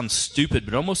to sound stupid,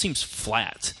 but it almost seems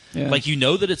flat. Yeah. Like you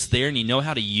know that it's there and you know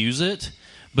how to use it,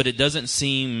 but it doesn't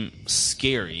seem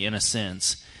scary in a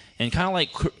sense. And kind of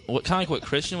like what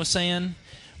Christian was saying,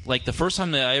 like the first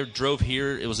time that I drove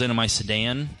here, it was in my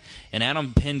sedan, and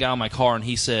Adam Penn got in my car and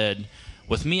he said,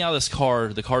 with me out of this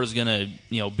car, the car is going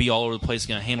to, be all over the place,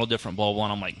 going to handle different, blah, blah,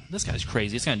 and I'm like, this guy's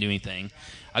crazy. It's not going to do anything.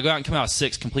 I go out and come out of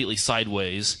 6 completely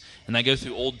sideways, and I go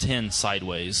through old 10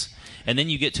 sideways. And then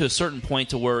you get to a certain point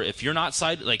to where if you're not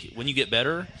like when you get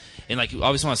better, and like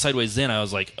obviously when I was sideways then, I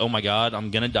was like, oh my God, I'm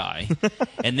going to die.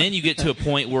 And then you get to a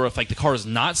point where if like the car is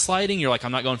not sliding, you're like,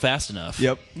 I'm not going fast enough.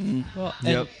 Yep. Well,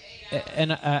 Yep.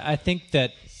 and I think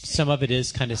that some of it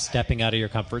is kind of stepping out of your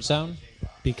comfort zone,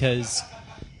 because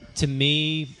to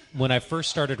me, when I first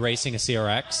started racing a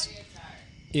CRX,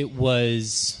 it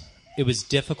was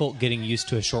difficult getting used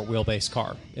to a short wheelbase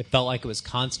car. It felt like it was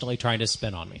constantly trying to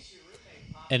spin on me.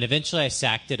 And eventually I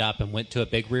sacked it up and went to a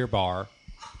big rear bar,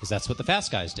 because that's what the fast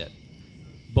guys did.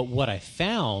 But what I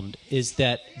found is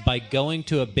that by going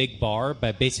to a big bar,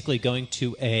 by basically going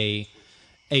to a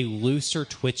looser,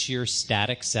 twitchier,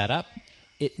 static setup,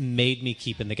 it made me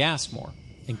keep in the gas more.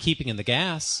 And keeping in the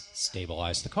gas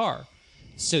stabilized the car.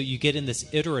 So you get in this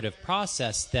iterative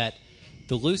process that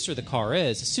the looser the car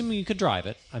is, assuming you could drive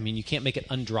it, I mean, you can't make it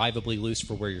undrivably loose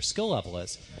for where your skill level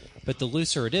is, but the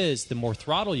looser it is, the more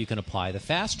throttle you can apply, the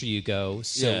faster you go,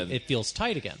 so it feels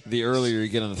tight again. The earlier you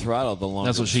get on the throttle, the longer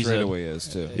That's what the she said. straightaway is,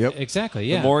 too. Yep. Exactly,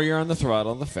 yeah. The more you're on the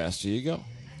throttle, the faster you go.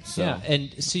 So. Yeah,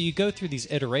 and so you go through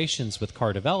these iterations with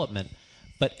car development,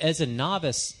 but as a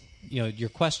novice, your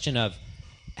question of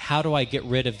how do I get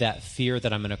rid of that fear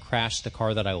that I'm going to crash the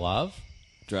car that I love?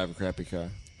 Drive a crappy car.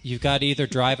 You've got to either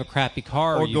drive a crappy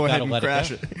car or Or you've go got ahead to and let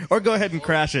crash it it. Or go ahead and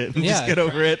crash it and just Yeah. get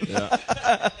over it. Yeah,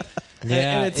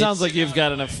 and it sounds it's- like you've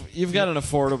got an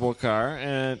affordable car,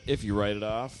 and if you write it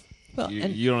off, Well,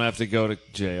 and- you don't have to go to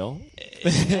jail.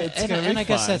 and I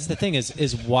guess fine. that's the thing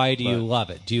is why do you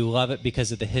love it? Do you love it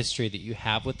because of the history that you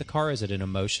have with the car? Is it an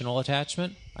emotional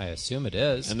attachment? I assume it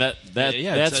is. And that's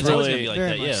it's always really gonna be like Very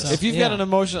that. much Yes. so. if you've got Yeah. an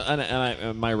emotional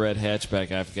and my red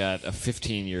hatchback, I've got a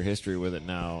 15-year history with it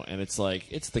now, and it's like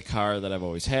it's the car that I've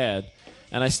always had,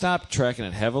 and I stopped tracking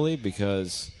it heavily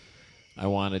because I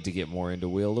wanted to get more into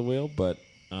wheel to wheel, but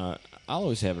I'll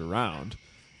always have it around.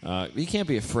 You can't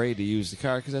be afraid to use the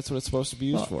car because that's what it's supposed to be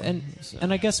used for.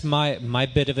 And I guess my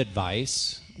bit of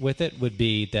advice with it would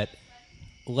be that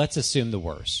let's assume the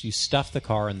worst. You stuff the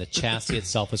car and the chassis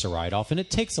itself is a write-off, and it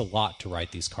takes a lot to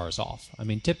write these cars off. I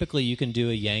mean, typically you can do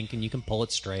a yank and you can pull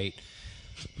it straight.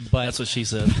 But That's what she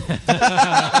said.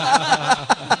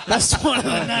 Best one of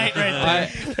the night right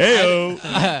there.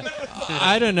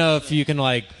 I don't know if you can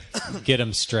get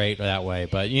them straight that way,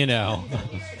 but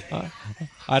I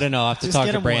don't know. I'll have to Just talk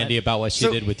get to 'em Brandy wet. about what she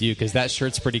did with you, because that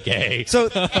shirt's pretty gay. So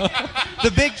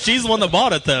the big She's the one that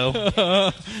bought it, though.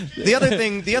 the other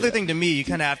thing to me, you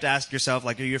kind of have to ask yourself,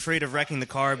 like, are you afraid of wrecking the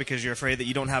car because you're afraid that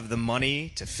you don't have the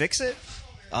money to fix it?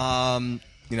 And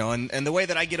the way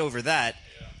that I get over that,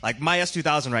 like my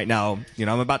S2000 right now,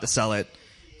 I'm about to sell it.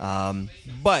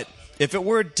 But if it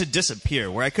were to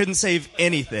disappear, where I couldn't save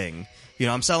anything,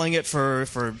 I'm selling it for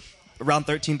around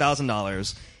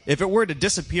 $13,000. If it were to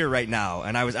disappear right now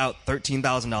and I was out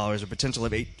 $13,000, a potential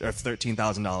of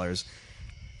 $13,000,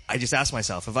 I just asked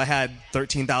myself if I had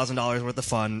 $13,000 worth of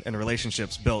fun and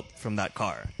relationships built from that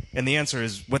car. And the answer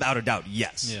is without a doubt,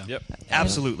 yes. Yeah. Yep.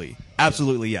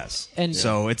 Absolutely, yes. And-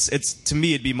 so it's to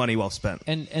me, it'd be money well spent.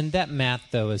 And that math,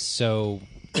 though, is so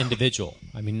individual.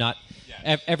 I mean, not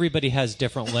everybody has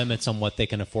different limits on what they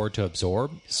can afford to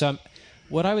absorb. So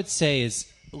what I would say is,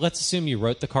 let's assume you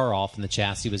wrote the car off and the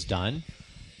chassis was done.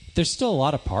 There's still a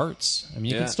lot of parts. I mean,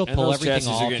 you Yeah, can still and pull those everything chassis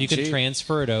are off. getting You can cheap.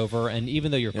 transfer it over, and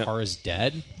even though your Yep. car is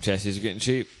dead, Chassis are getting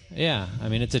cheap. yeah, I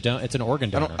mean, it's an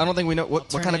organ I donor. don't think we know what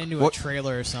Turn kind it of into a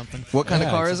trailer or something. what kind of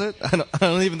Yeah, car is it? I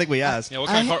don't even think we asked. Yeah, what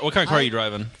kind of car are you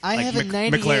driving? I Like have a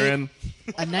 98, McLaren.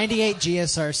 a 98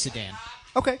 GSR sedan.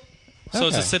 Okay. So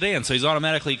it's a Okay. sedan, so he's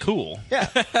automatically cool. Yeah.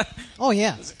 Oh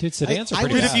yeah, Dude, sedans are I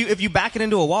pretty would- bad. If you back it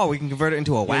into a wall, we can convert it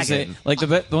into a wagon. Like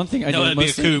the one thing I No, do that'd be a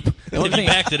mostly- coupe. The only If you thing,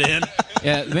 backed it in.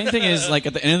 yeah, the main thing is like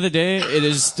at the end of the day, it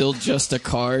is still just a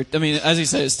car. I mean, as you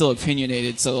said, it's still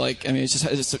opinionated. So like, I mean,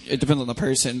 it depends on the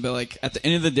person. But like at the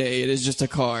end of the day, it is just a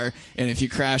car. And if you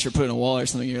crash or put it in a wall or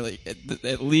something, you're like,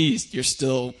 at least you're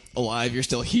still alive. You're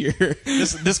still here.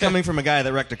 This coming from a guy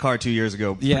that wrecked a car 2 years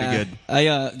ago. Pretty good.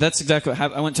 That's exactly what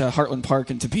happened. I went to Heartland Park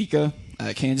in Topeka.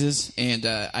 Kansas, and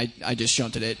I just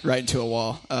shunted it right into a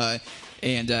wall.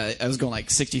 And I was going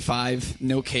like 65,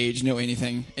 no cage, no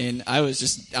anything, and I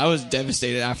was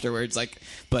devastated afterwards.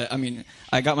 But I mean,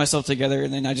 I got myself together,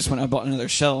 and then I just went and bought another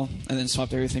shell, and then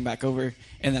swapped everything back over,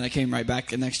 and then I came right back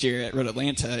the next year at Road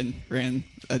Atlanta and ran,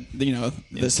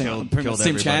 the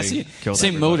same chassis,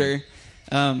 same motor,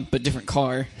 but different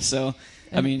car. So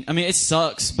I mean, it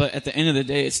sucks, but at the end of the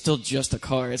day, it's still just a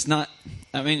car. It's not.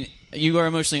 I mean, you are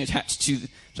emotionally attached to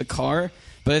the car.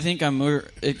 But I think I'm more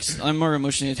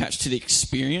emotionally attached to the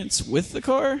experience with the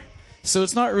car. So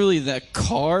it's not really the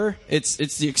car; it's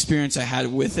the experience I had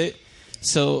with it.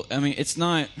 So I mean, it's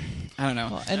not. I don't know.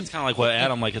 Well, and it's kind of like what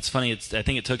Adam. Like, it's funny. I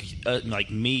think it took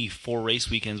me 4 race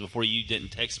weekends before you didn't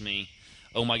text me.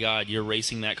 Oh my God, you're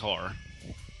racing that car.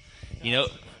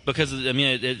 Because I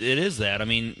mean, it is that. I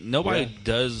mean, nobody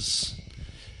does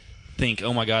think,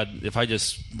 oh my God, if I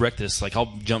just wreck this, like,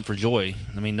 I'll jump for joy.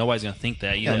 I mean, nobody's gonna think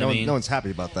that. You know what I mean? No one's happy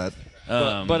about that.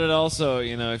 But it also,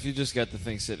 if you just got the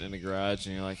thing sitting in the garage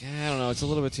and you're like, I don't know, it's a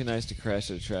little bit too nice to crash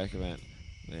at a track event.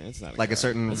 Man, it's not a like car. a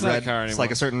certain it's red, not a car it's anymore.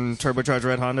 like a certain turbocharged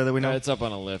red Honda that we know. It's up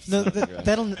on a lift. No,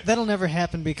 that'll never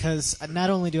happen because not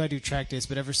only do I do track days,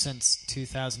 but ever since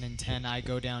 2010, I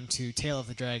go down to Tail of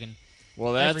the Dragon.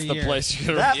 Well, that's every the year. place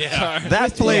you're going to car.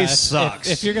 That place sucks.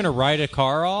 If you're going to write a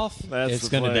car off, it's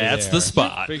going to be That's the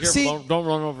spot. Be careful, See, don't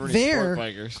run over any there, sport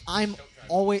bikers.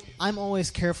 I'm always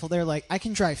careful there. Like, I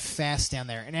can drive fast down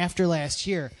there, and after last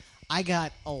year, I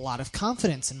got a lot of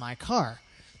confidence in my car.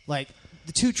 Like,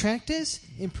 the 2 track days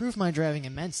improved my driving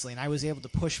immensely, and I was able to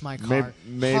push my car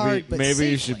hard, but maybe you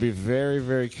safely. should be very,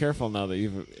 very careful now that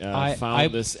you've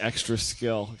found this extra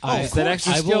skill. That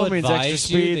extra I skill will means advise extra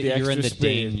speed. you that the you're extra in the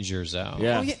speed. danger zone.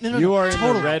 Yeah, Oh, yeah, no, you are totally.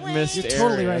 in the red mist You're area.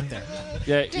 totally right there.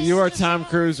 Yeah, you are Tom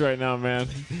Cruise right now, man.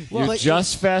 Well, You're like-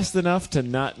 just fast enough to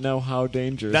not know how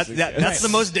dangerous. That's the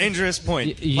most dangerous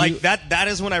point. That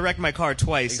is when I wrecked my car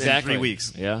twice in 3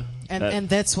 weeks. Yeah, And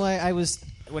that's why I was,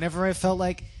 whenever I felt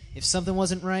like if something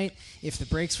wasn't right, if the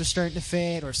brakes were starting to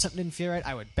fade or something didn't feel right,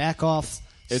 I would back off,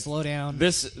 slow down.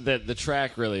 The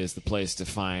track really is the place to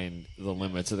find the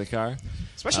limits of the car.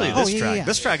 Especially this track. Yeah.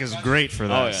 This track is great for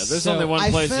this. Oh yeah, there's only one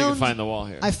place you can find the wall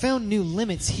here. I found new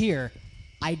limits here.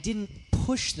 I didn't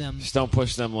push them Just don't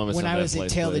push them limits when in I that was place,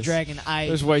 at Tail of the please. Dragon.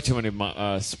 There's way too many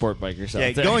sport bikers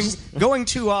out there. Going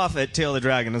too off at Tail of the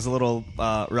Dragon is a little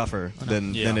rougher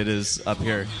than it is up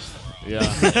here. Yeah.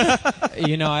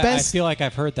 I feel like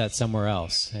I've heard that somewhere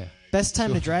else. Yeah. Best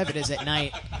time to drive it is at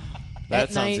night. That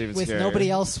at sounds night even with scarier. nobody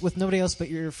else but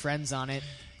your friends on it.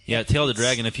 Yeah, Tail of the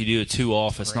Dragon, if you do a 2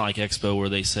 off, it's not like Expo where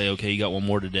they say, okay, you got one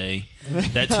more today.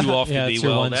 That 2 off Yeah, could be, it's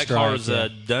your one that strike, car's yeah.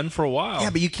 done for a while. Yeah,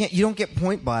 but you don't get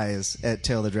point buys at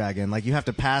Tail of the Dragon. Like, you have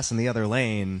to pass in the other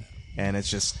lane, and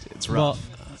it's rough.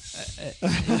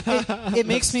 It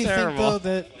makes me think, terrible. though,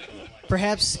 that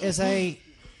perhaps as I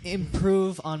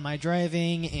improve on my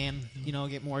driving and,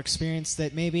 get more experience,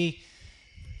 that maybe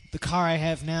the car I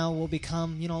have now will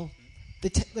become,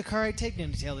 the car I take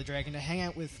into Tail of the Dragon to hang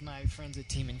out with my friends at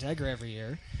Team Integra every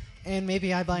year. And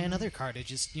maybe I buy another car to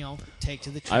just, take to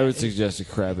the track. I would suggest a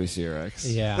crappy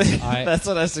CRX. Yeah. That's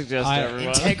what I suggest to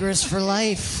everyone. Integras for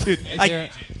life. Dude,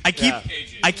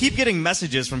 I keep getting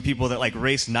messages from people that like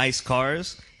race nice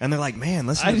cars, and they're like, "Man,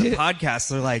 listen to the podcast."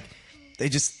 They're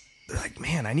like,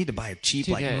 "Man, I need to buy a cheap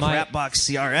Dude, crap box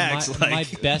CRX." my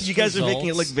best you guys are making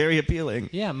it look results- very appealing.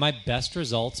 Yeah, my best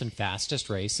results and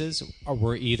fastest races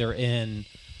were either in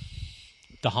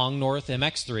the Hong North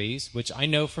MX3s, which I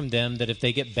know from them that if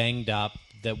they get banged up,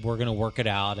 that we're going to work it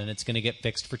out and it's going to get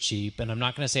fixed for cheap. And I'm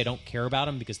not going to say I don't care about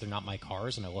them because they're not my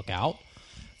cars and I look out.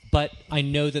 But I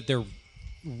know that they're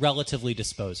relatively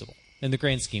disposable in the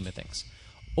grand scheme of things.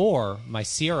 Or my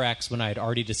CRX when I had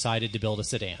already decided to build a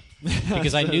sedan.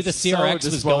 Because I knew the So CRX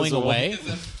was going disposable. away.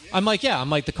 I'm like,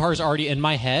 the car's already in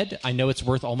my head. I know it's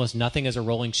worth almost nothing as a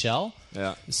rolling shell.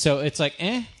 Yeah. So it's like,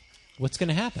 what's going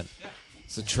to happen?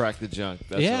 So track the junk.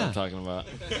 That's Yeah. what I'm talking about.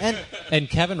 And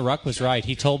Kevin Ruck was right.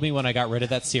 He told me when I got rid of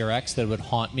that CRX that it would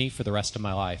haunt me for the rest of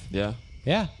my life. Yeah.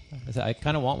 Yeah. I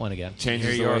kind of want one again. Changes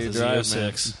Here the you are way with you the drive, Z06.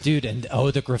 man. Dude, and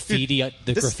the graffiti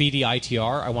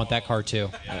ITR, I want that car too.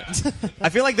 I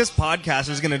feel like this podcast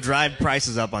is going to drive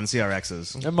prices up on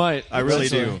CRXs. It might. I really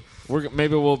Eventually.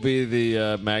 Maybe we'll be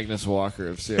the Magnus Walker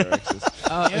of CRXs.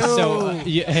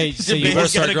 Hey, so You better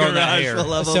start growing that hair.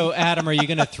 So, Adam, are you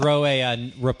going to throw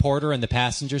a reporter in the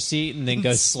passenger seat and then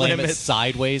go slam it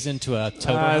sideways into a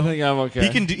tow? I think I'm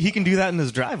okay. He can do that in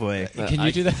his driveway. Can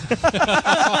you do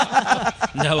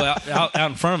that? No, out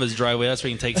in front of his driveway. That's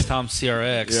where he takes Tom's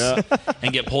CRX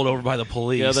and get pulled over by the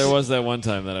police. Yeah, there was that one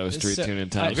time that I was street So- tuning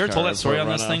Tom's Have you ever car told that story before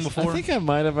on it this ran thing off. before? I think I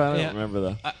might have. I don't Yeah. remember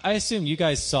though. I assume you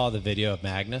guys saw the video of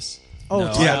Magnus. Oh, No,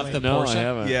 totally. yeah. The No, Porsche? I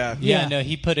haven't. Yeah. Yeah, no,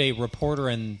 he put a reporter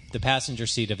in the passenger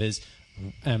seat of his,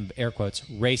 air quotes,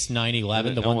 race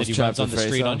 911, the one that Almost he chopped runs on the the face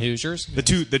street off? on Hoosiers. The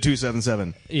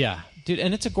 277. Yeah, dude,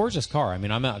 and it's a gorgeous car. I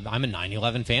mean, I'm a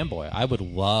 911 fanboy. I would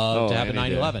love to have a any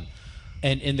day. 911.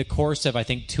 And in the course of, I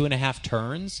think, 2.5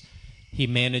 turns, he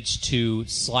managed to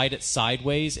slide it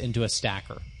sideways into a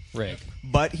stacker rig.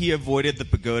 But he avoided the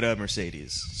Pagoda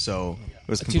Mercedes, so it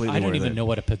was Dude, completely I don't worth even it. know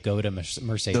what a Pagoda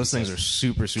Mercedes Those things is. are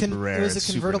super, super rare. It was and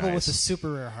a convertible super with a nice.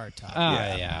 super rare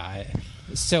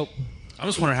hardtop. So, I'm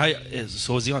just wondering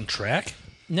so is he on track?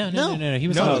 no. He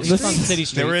was No, on, he was on city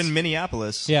streets. They were in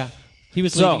Minneapolis. Yeah. He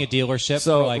was So- leaving a dealership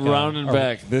So for like round and a-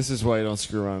 back. This is why you don't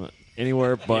screw around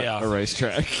anywhere but Yeah. a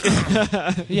racetrack.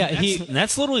 Yeah, And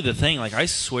that's literally the thing. Like, I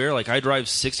swear, like, I drive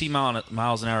 60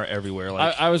 miles an hour everywhere.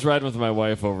 Like, I was riding with my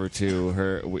wife over to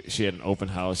her. She had an open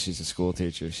house. She's a school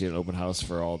teacher. She had an open house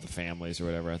for all the families or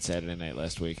whatever on Saturday night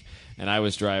last week. And I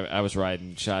was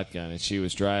riding shotgun, and she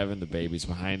was driving. The baby's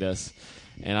behind us.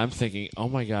 And I'm thinking, oh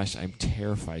my gosh, I'm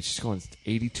terrified. She's going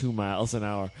 82 miles an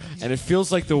hour. And it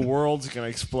feels like the world's going to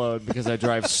explode because I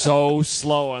drive so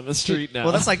slow on the street now.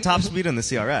 Well, that's like top speed on the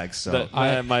CRX. So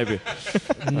That might be.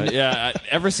 Yeah,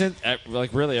 ever since I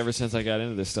got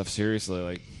into this stuff seriously,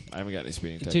 like, I haven't got any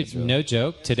speeding tickets. dude, really. no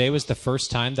joke. Today was the first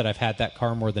time that I've had that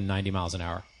car more than 90 miles an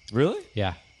hour. Really?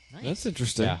 Yeah. That's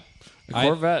interesting. Yeah. A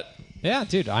Corvette. Yeah,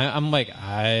 dude. I'm like, what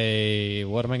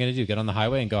am I going to do? Get on the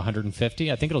highway and go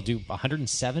 150? I think it'll do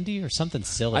 170 or something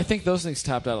silly. I think those things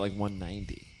topped out at like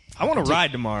 190. I want to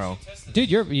ride tomorrow. dude,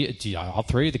 dude, I'll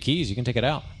throw you the keys. You can take it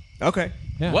out. Okay.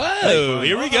 Yeah. whoa,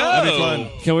 here we go. That'd be fun.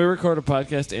 Can we record a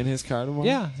podcast in his car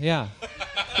tomorrow? Yeah.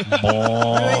 Do it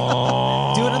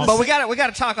on the But we got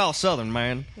to talk all Southern,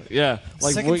 man. Yeah.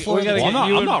 Like Second floor we of the- gotta Well,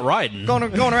 get you I'm not riding.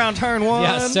 Going around turn one.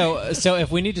 Yeah, so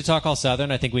if we need to talk all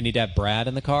Southern, I think we need to have Brad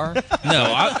in the car.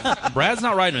 No, Brad's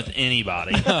not riding with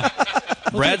anybody.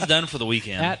 Brad's done for the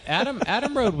weekend.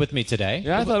 Adam rode with me today.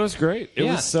 Yeah, I thought it was great. It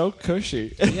Yeah. was so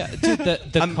cushy. Yeah, dude,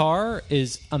 the car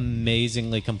is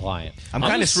amazingly compliant. I'm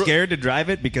kind of scared to drive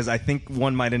it because I think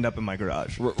one might end up in my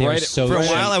garage. They're right, so For a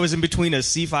cheap. while, I was in between a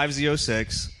C5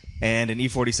 Z06 and an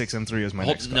E46 M3 as my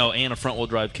next car. No, and a front wheel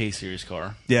drive K series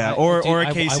car. Yeah, Dude, or a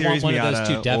I K want series one of Miata. those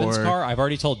two. Devin's or, car. I've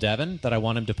already told Devin that I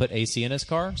want him to put AC in his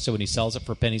car, so when he sells it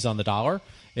for pennies on the dollar,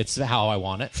 it's how I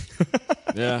want it.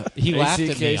 Yeah. He laughed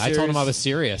at me. ACK I told him I series. was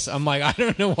serious. I'm like, I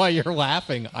don't know why you're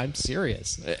laughing. I'm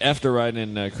serious. After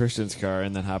riding in Christian's car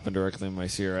and then hopping directly in my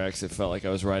CRX, it felt like I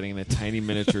was riding in a tiny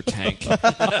miniature tank.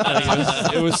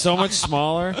 It was so much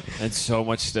smaller and so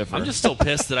much stiffer. I'm just still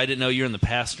pissed that I didn't know you were in the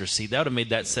passenger seat. That would have made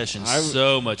that session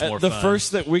so much more the fun.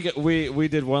 first that we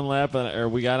did one lap or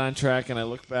we got on track and I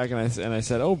looked back and I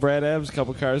said, "Oh, Brad Adams, a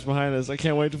couple cars behind us. I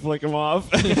can't wait to flick him off."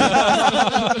 and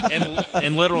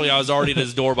literally, I was already at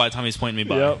his door by the time he was pointing me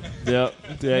by. Yep. Yeah,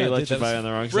 he let dude, you that by was on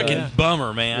the wrong Freaking side.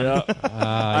 bummer, man.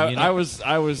 Yeah. You know- I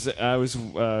was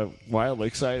wildly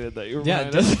excited that you were Yeah,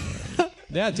 behind us.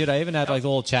 Yeah, dude. I even had like the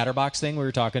little chatterbox thing. We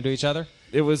were talking to each other.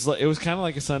 It was kind of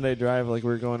like a Sunday drive, like we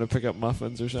were going to pick up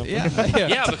muffins or something.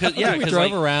 Yeah, because we drove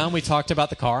like, around. We talked about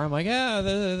the car. I'm like, yeah.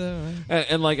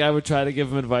 And like I would try to give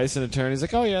him advice in a turn. He's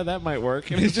like, "Oh yeah, that might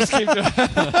work," and he just keep doing.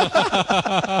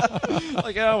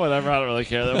 Like, oh whatever, I don't really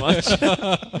care that much.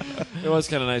 It was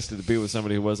kind of nice to be with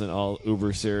somebody who wasn't all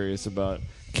uber serious about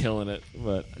killing it,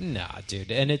 but Nah,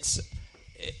 dude. And it's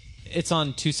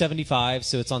on 275,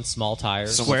 so it's on small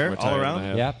tires. so much Square more all tired around? than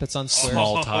I am. Yep, it's on square.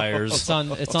 small tires. It's on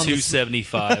the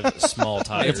 275 small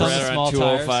tires. It's on the Right around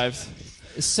small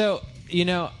 205s. So,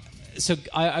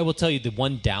 I will tell you the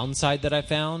one downside that I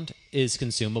found is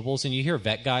consumables, and you hear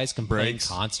vet guys complain Brakes.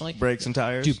 constantly. Brakes and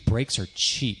tires. Dude, brakes are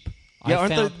cheap. Yeah, I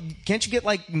found, can't you get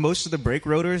like most of the brake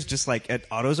rotors just like at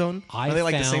AutoZone? Are they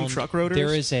like the same found truck rotors?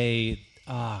 There is and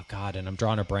I'm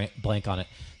drawing a blank on it.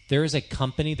 There is a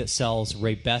company that sells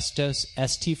Raybestos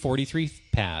ST43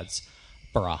 pads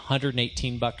for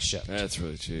 $118 shipped. That's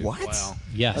really cheap. what? Wow.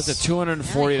 Yes, That's a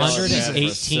 $240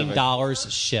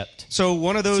 $118 shipped. So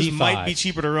one of those C5. might be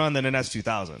cheaper to run than an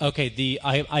S2000. Okay,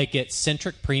 I get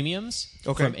Centric Premiums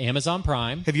Okay. from Amazon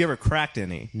Prime. Have you ever cracked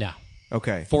any? No.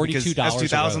 Okay, $42 Because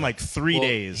a S2000 rotor. like 3 Well,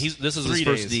 days. This is 3 his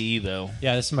first days. DE though.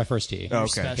 Yeah, this is my first TE. Oh,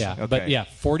 okay. Yeah, Okay. but yeah,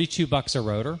 $42 a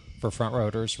rotor for front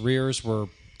rotors. Rears were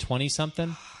 20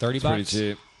 something, 30 Pretty bucks.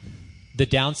 cheap. The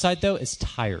downside though is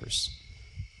tires.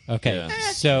 Okay, Yeah,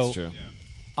 so that's true.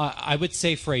 I would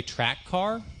say for a track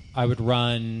car, I would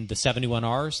run the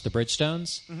 71Rs, the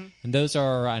Bridgestones, and those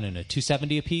are, I don't know,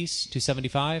 270 a piece,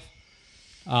 275.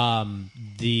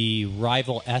 The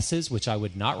Rival S's, which I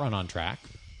would not run on track,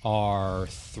 are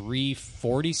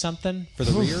 340 something for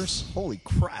the rears. Holy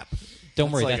crap!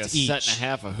 Don't worry, like that's a each. set and a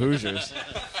half of Hoosiers.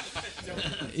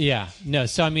 Yeah, no.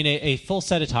 So I mean, a full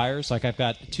set of tires. Like I've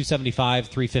got 275,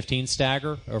 315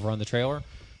 stagger over on the trailer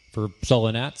for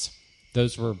solo nats.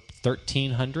 Those were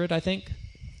 1,300, I think.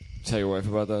 Tell your wife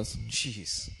about those.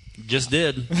 Jeez. Just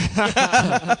did.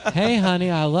 Hey, honey,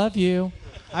 I love you.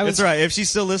 That's right. If she's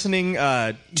still listening, 2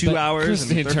 But hours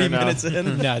Christine and 30 turned out. minutes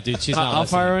in. No, dude, she's not. How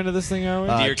listening. far into this thing are we?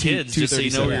 Dear kids, just so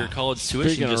you know where your 237. college tuition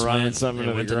Speaking of just running went, something it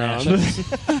to the went to ground.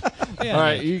 nationals. Yeah, All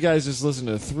right, no. you guys just listened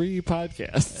to 3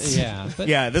 podcasts. Yeah, but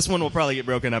Yeah, this one will probably get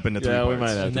broken up into 3 Yeah, parts. we might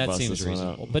have and to that bust seems this one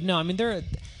reasonable. out. But no, I mean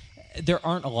there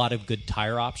aren't a lot of good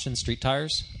tire options, street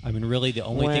tires. I mean, really, the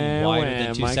only thing wider than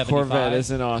my 275. Corvette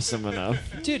isn't awesome enough.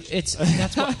 Dude,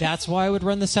 that's why I would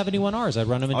run the 71Rs. I'd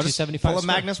run them in I'll just 275. pull a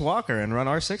square. Magnus Walker and run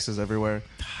R6s everywhere.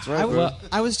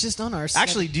 I was just on our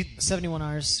Actually, do you-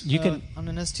 71Rs. You can- on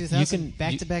an S2000 can-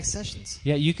 back-to-back sessions.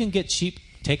 Yeah, you can get cheap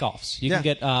takeoffs. You Yeah. can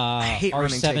get I hate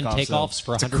running R7 takeoffs, takeoffs though.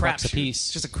 for It's a $100 a crapshoot. piece.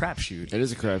 It's just a crapshoot. It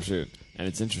is a crapshoot, and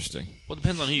it's interesting. Well, it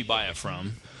depends on who you buy it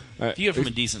from. If you get it from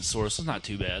a decent source, it's not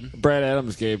too bad. Brad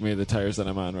Adams gave me the tires that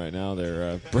I'm on right now.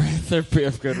 They're they're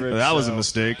PF Goodrich. That was a so-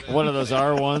 mistake. One of those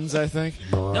R1s, I think.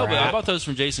 No, but I bought those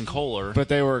from Jason Kohler. But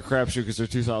they were a crapshoot because they're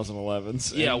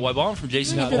 2011s. Yeah, well, I bought them from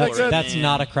Jason No, Kohler. that's and-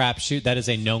 not a crapshoot. That is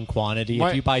a known quantity. My-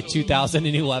 If you buy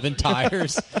 2011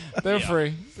 tires, They're Yeah.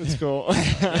 free. It's cool.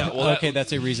 Yeah, well, okay,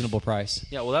 that's a reasonable price.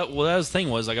 Yeah, well, that was the thing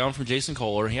was I got them from Jason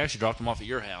Kohler. He actually dropped them off at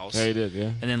your house. Yeah, he did,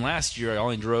 yeah. And then last year I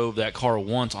only drove that car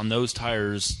once on those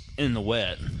tires in the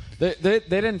wet. They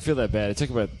didn't feel that bad. It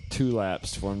took about 2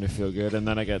 laps for them to feel good, and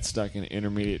then I got stuck in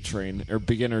intermediate train or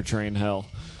beginner train hell.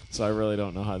 So I really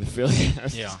don't know how they feel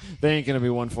yet. Yeah. They ain't gonna be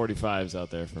 145s out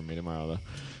there for me tomorrow though.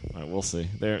 All right, we'll see.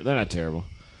 They're not terrible.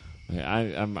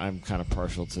 I'm kind of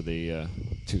partial to the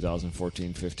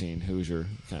 2014-15 Hoosier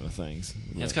kind of things.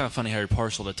 Yeah, it's kind of funny how you're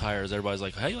partial to tires. Everybody's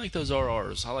like, "How do you like those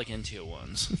RRs?" I like NTO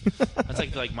ones. That's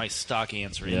like my stock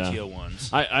answer. Yeah. NTO ones.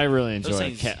 I really Those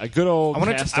enjoy things- a good old. I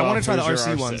wanna try the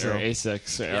Hoosier RC ones, or though.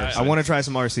 A6. Yeah, I want to try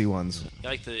some RC ones.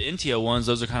 Like the NTO ones,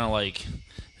 those are kind of like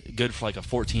good for like a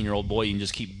 14-year-old boy. You can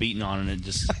just keep beating on, and it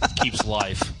just keeps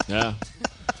life. Yeah.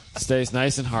 Stays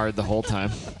nice and hard the whole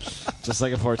time, just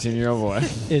like a 14-year-old boy.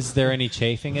 Is there any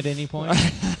chafing at any point?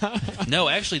 No,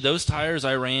 actually, those tires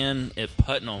I ran at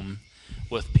Putnam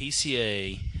with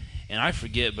PCA, and I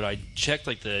forget, but I checked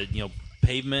like the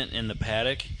pavement in the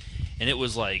paddock, and it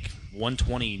was like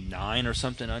 129 or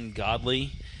something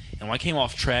ungodly. And when I came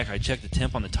off track, I checked the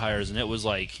temp on the tires, and it was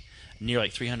like near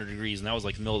like 300 degrees, and that was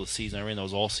like the middle of the season. I ran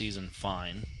those all season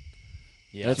fine.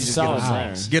 Yeah, That's those solid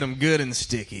things- tire. Get them good and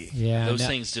sticky. Yeah, Those no-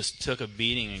 things just took a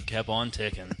beating and kept on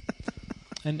ticking.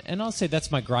 And I'll say that's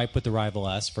my gripe with the Rival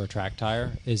S for a track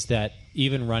tire is that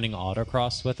even running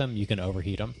autocross with them, you can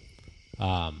overheat them.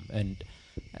 And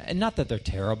not that they're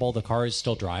terrible. The car is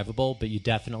still drivable, but you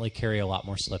definitely carry a lot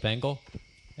more slip angle.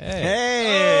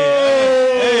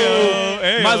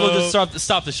 Hey! Might as well just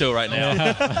stop the show right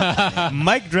now.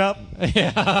 Mic drop.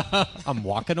 I'm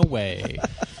walking away.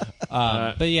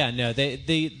 But yeah, no,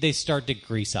 they start to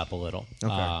grease up a little.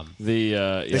 Okay. They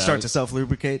They start to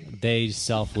self-lubricate. They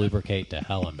self-lubricate to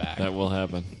hell and back. That will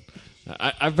happen.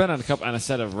 I've been on a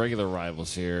set of regular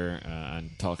rivals here on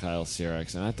Tall Kyle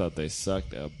CRX, and I thought they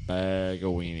sucked a bag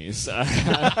of weenies.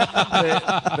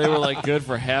 they were like good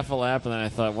for half a lap, and then I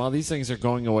thought, well, these things are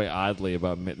going away oddly.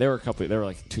 They were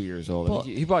like 2 years old. Well,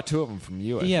 he bought 2 of them from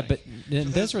you. I yeah, think.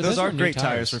 but those Those are were new great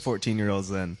tires for 14-year-olds.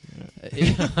 Then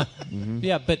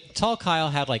Yeah, but Tall Kyle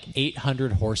had like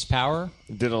 800 horsepower,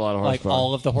 did a lot of like horsepower.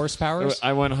 all of the horsepowers.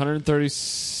 I went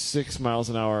 136 miles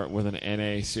an hour with an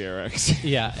NA CRX.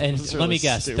 Yeah, and This is let really me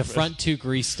guess, the stupid. front 2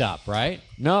 greased up, right?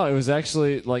 No, it was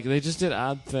actually like they just did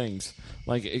odd things.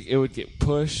 Like it would get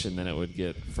push, and then it would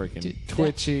get freaking Dude,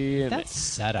 twitchy. And That's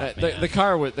setup, the man.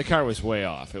 car was way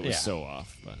off. It was Yeah. so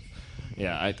off. But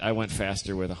yeah, I went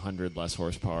faster with 100 less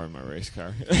horsepower in my race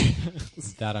car.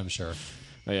 That I'm sure.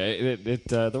 But yeah,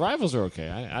 the rivals are okay.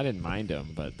 I didn't mind them,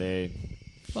 but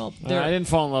Well, I they're, didn't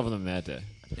fall in love with them that day.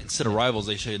 Instead of rivals,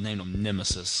 they should have named them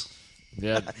Nemesis.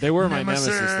 Yeah, they were my nemesis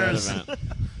that Nemesis. event.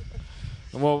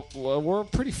 Well, we're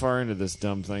pretty far into this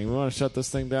dumb thing. We want to shut this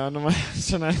thing down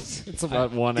tonight. It's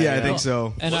about 1 a.m. Yeah, I think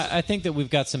so. And I think that we've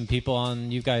got some people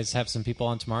on. You guys have some people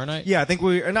on tomorrow night? Yeah, I think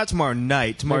not tomorrow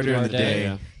night. Tomorrow Maybe during the tomorrow day, day.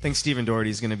 yeah. I think Stephen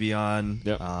Doherty's going to be on.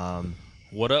 Yep.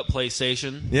 What up,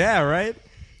 PlayStation? Yeah, right?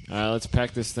 All right, let's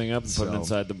pack this thing up and put it So-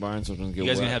 inside the barn so it doesn't get You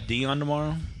guys wet. gonna have D on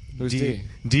tomorrow? Who's D?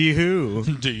 D who?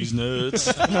 D's nuts.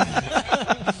 All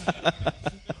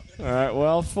right.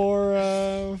 Well, for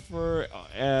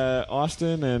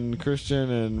Austin and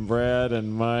Christian and Brad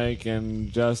and Mike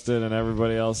and Justin and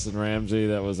everybody else and Ramsey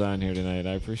that was on here tonight,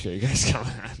 I appreciate you guys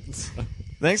coming on. So,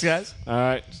 Thanks, guys. all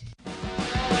right.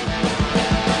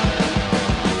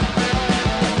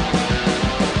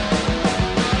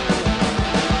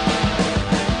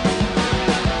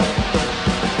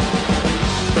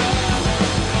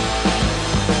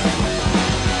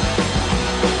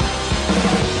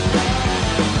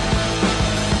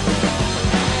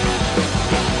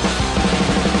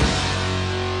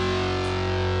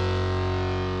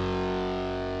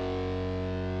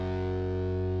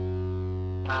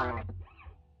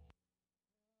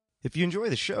 If you enjoy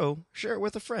the show, share it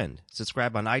with a friend.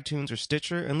 Subscribe on iTunes or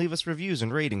Stitcher and leave us reviews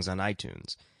and ratings on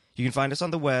iTunes. You can find us on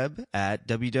the web at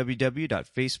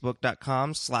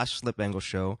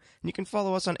www.facebook.com/SlipAngleShow, and you can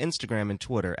follow us on Instagram and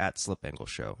Twitter at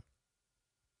SlipAngleShow.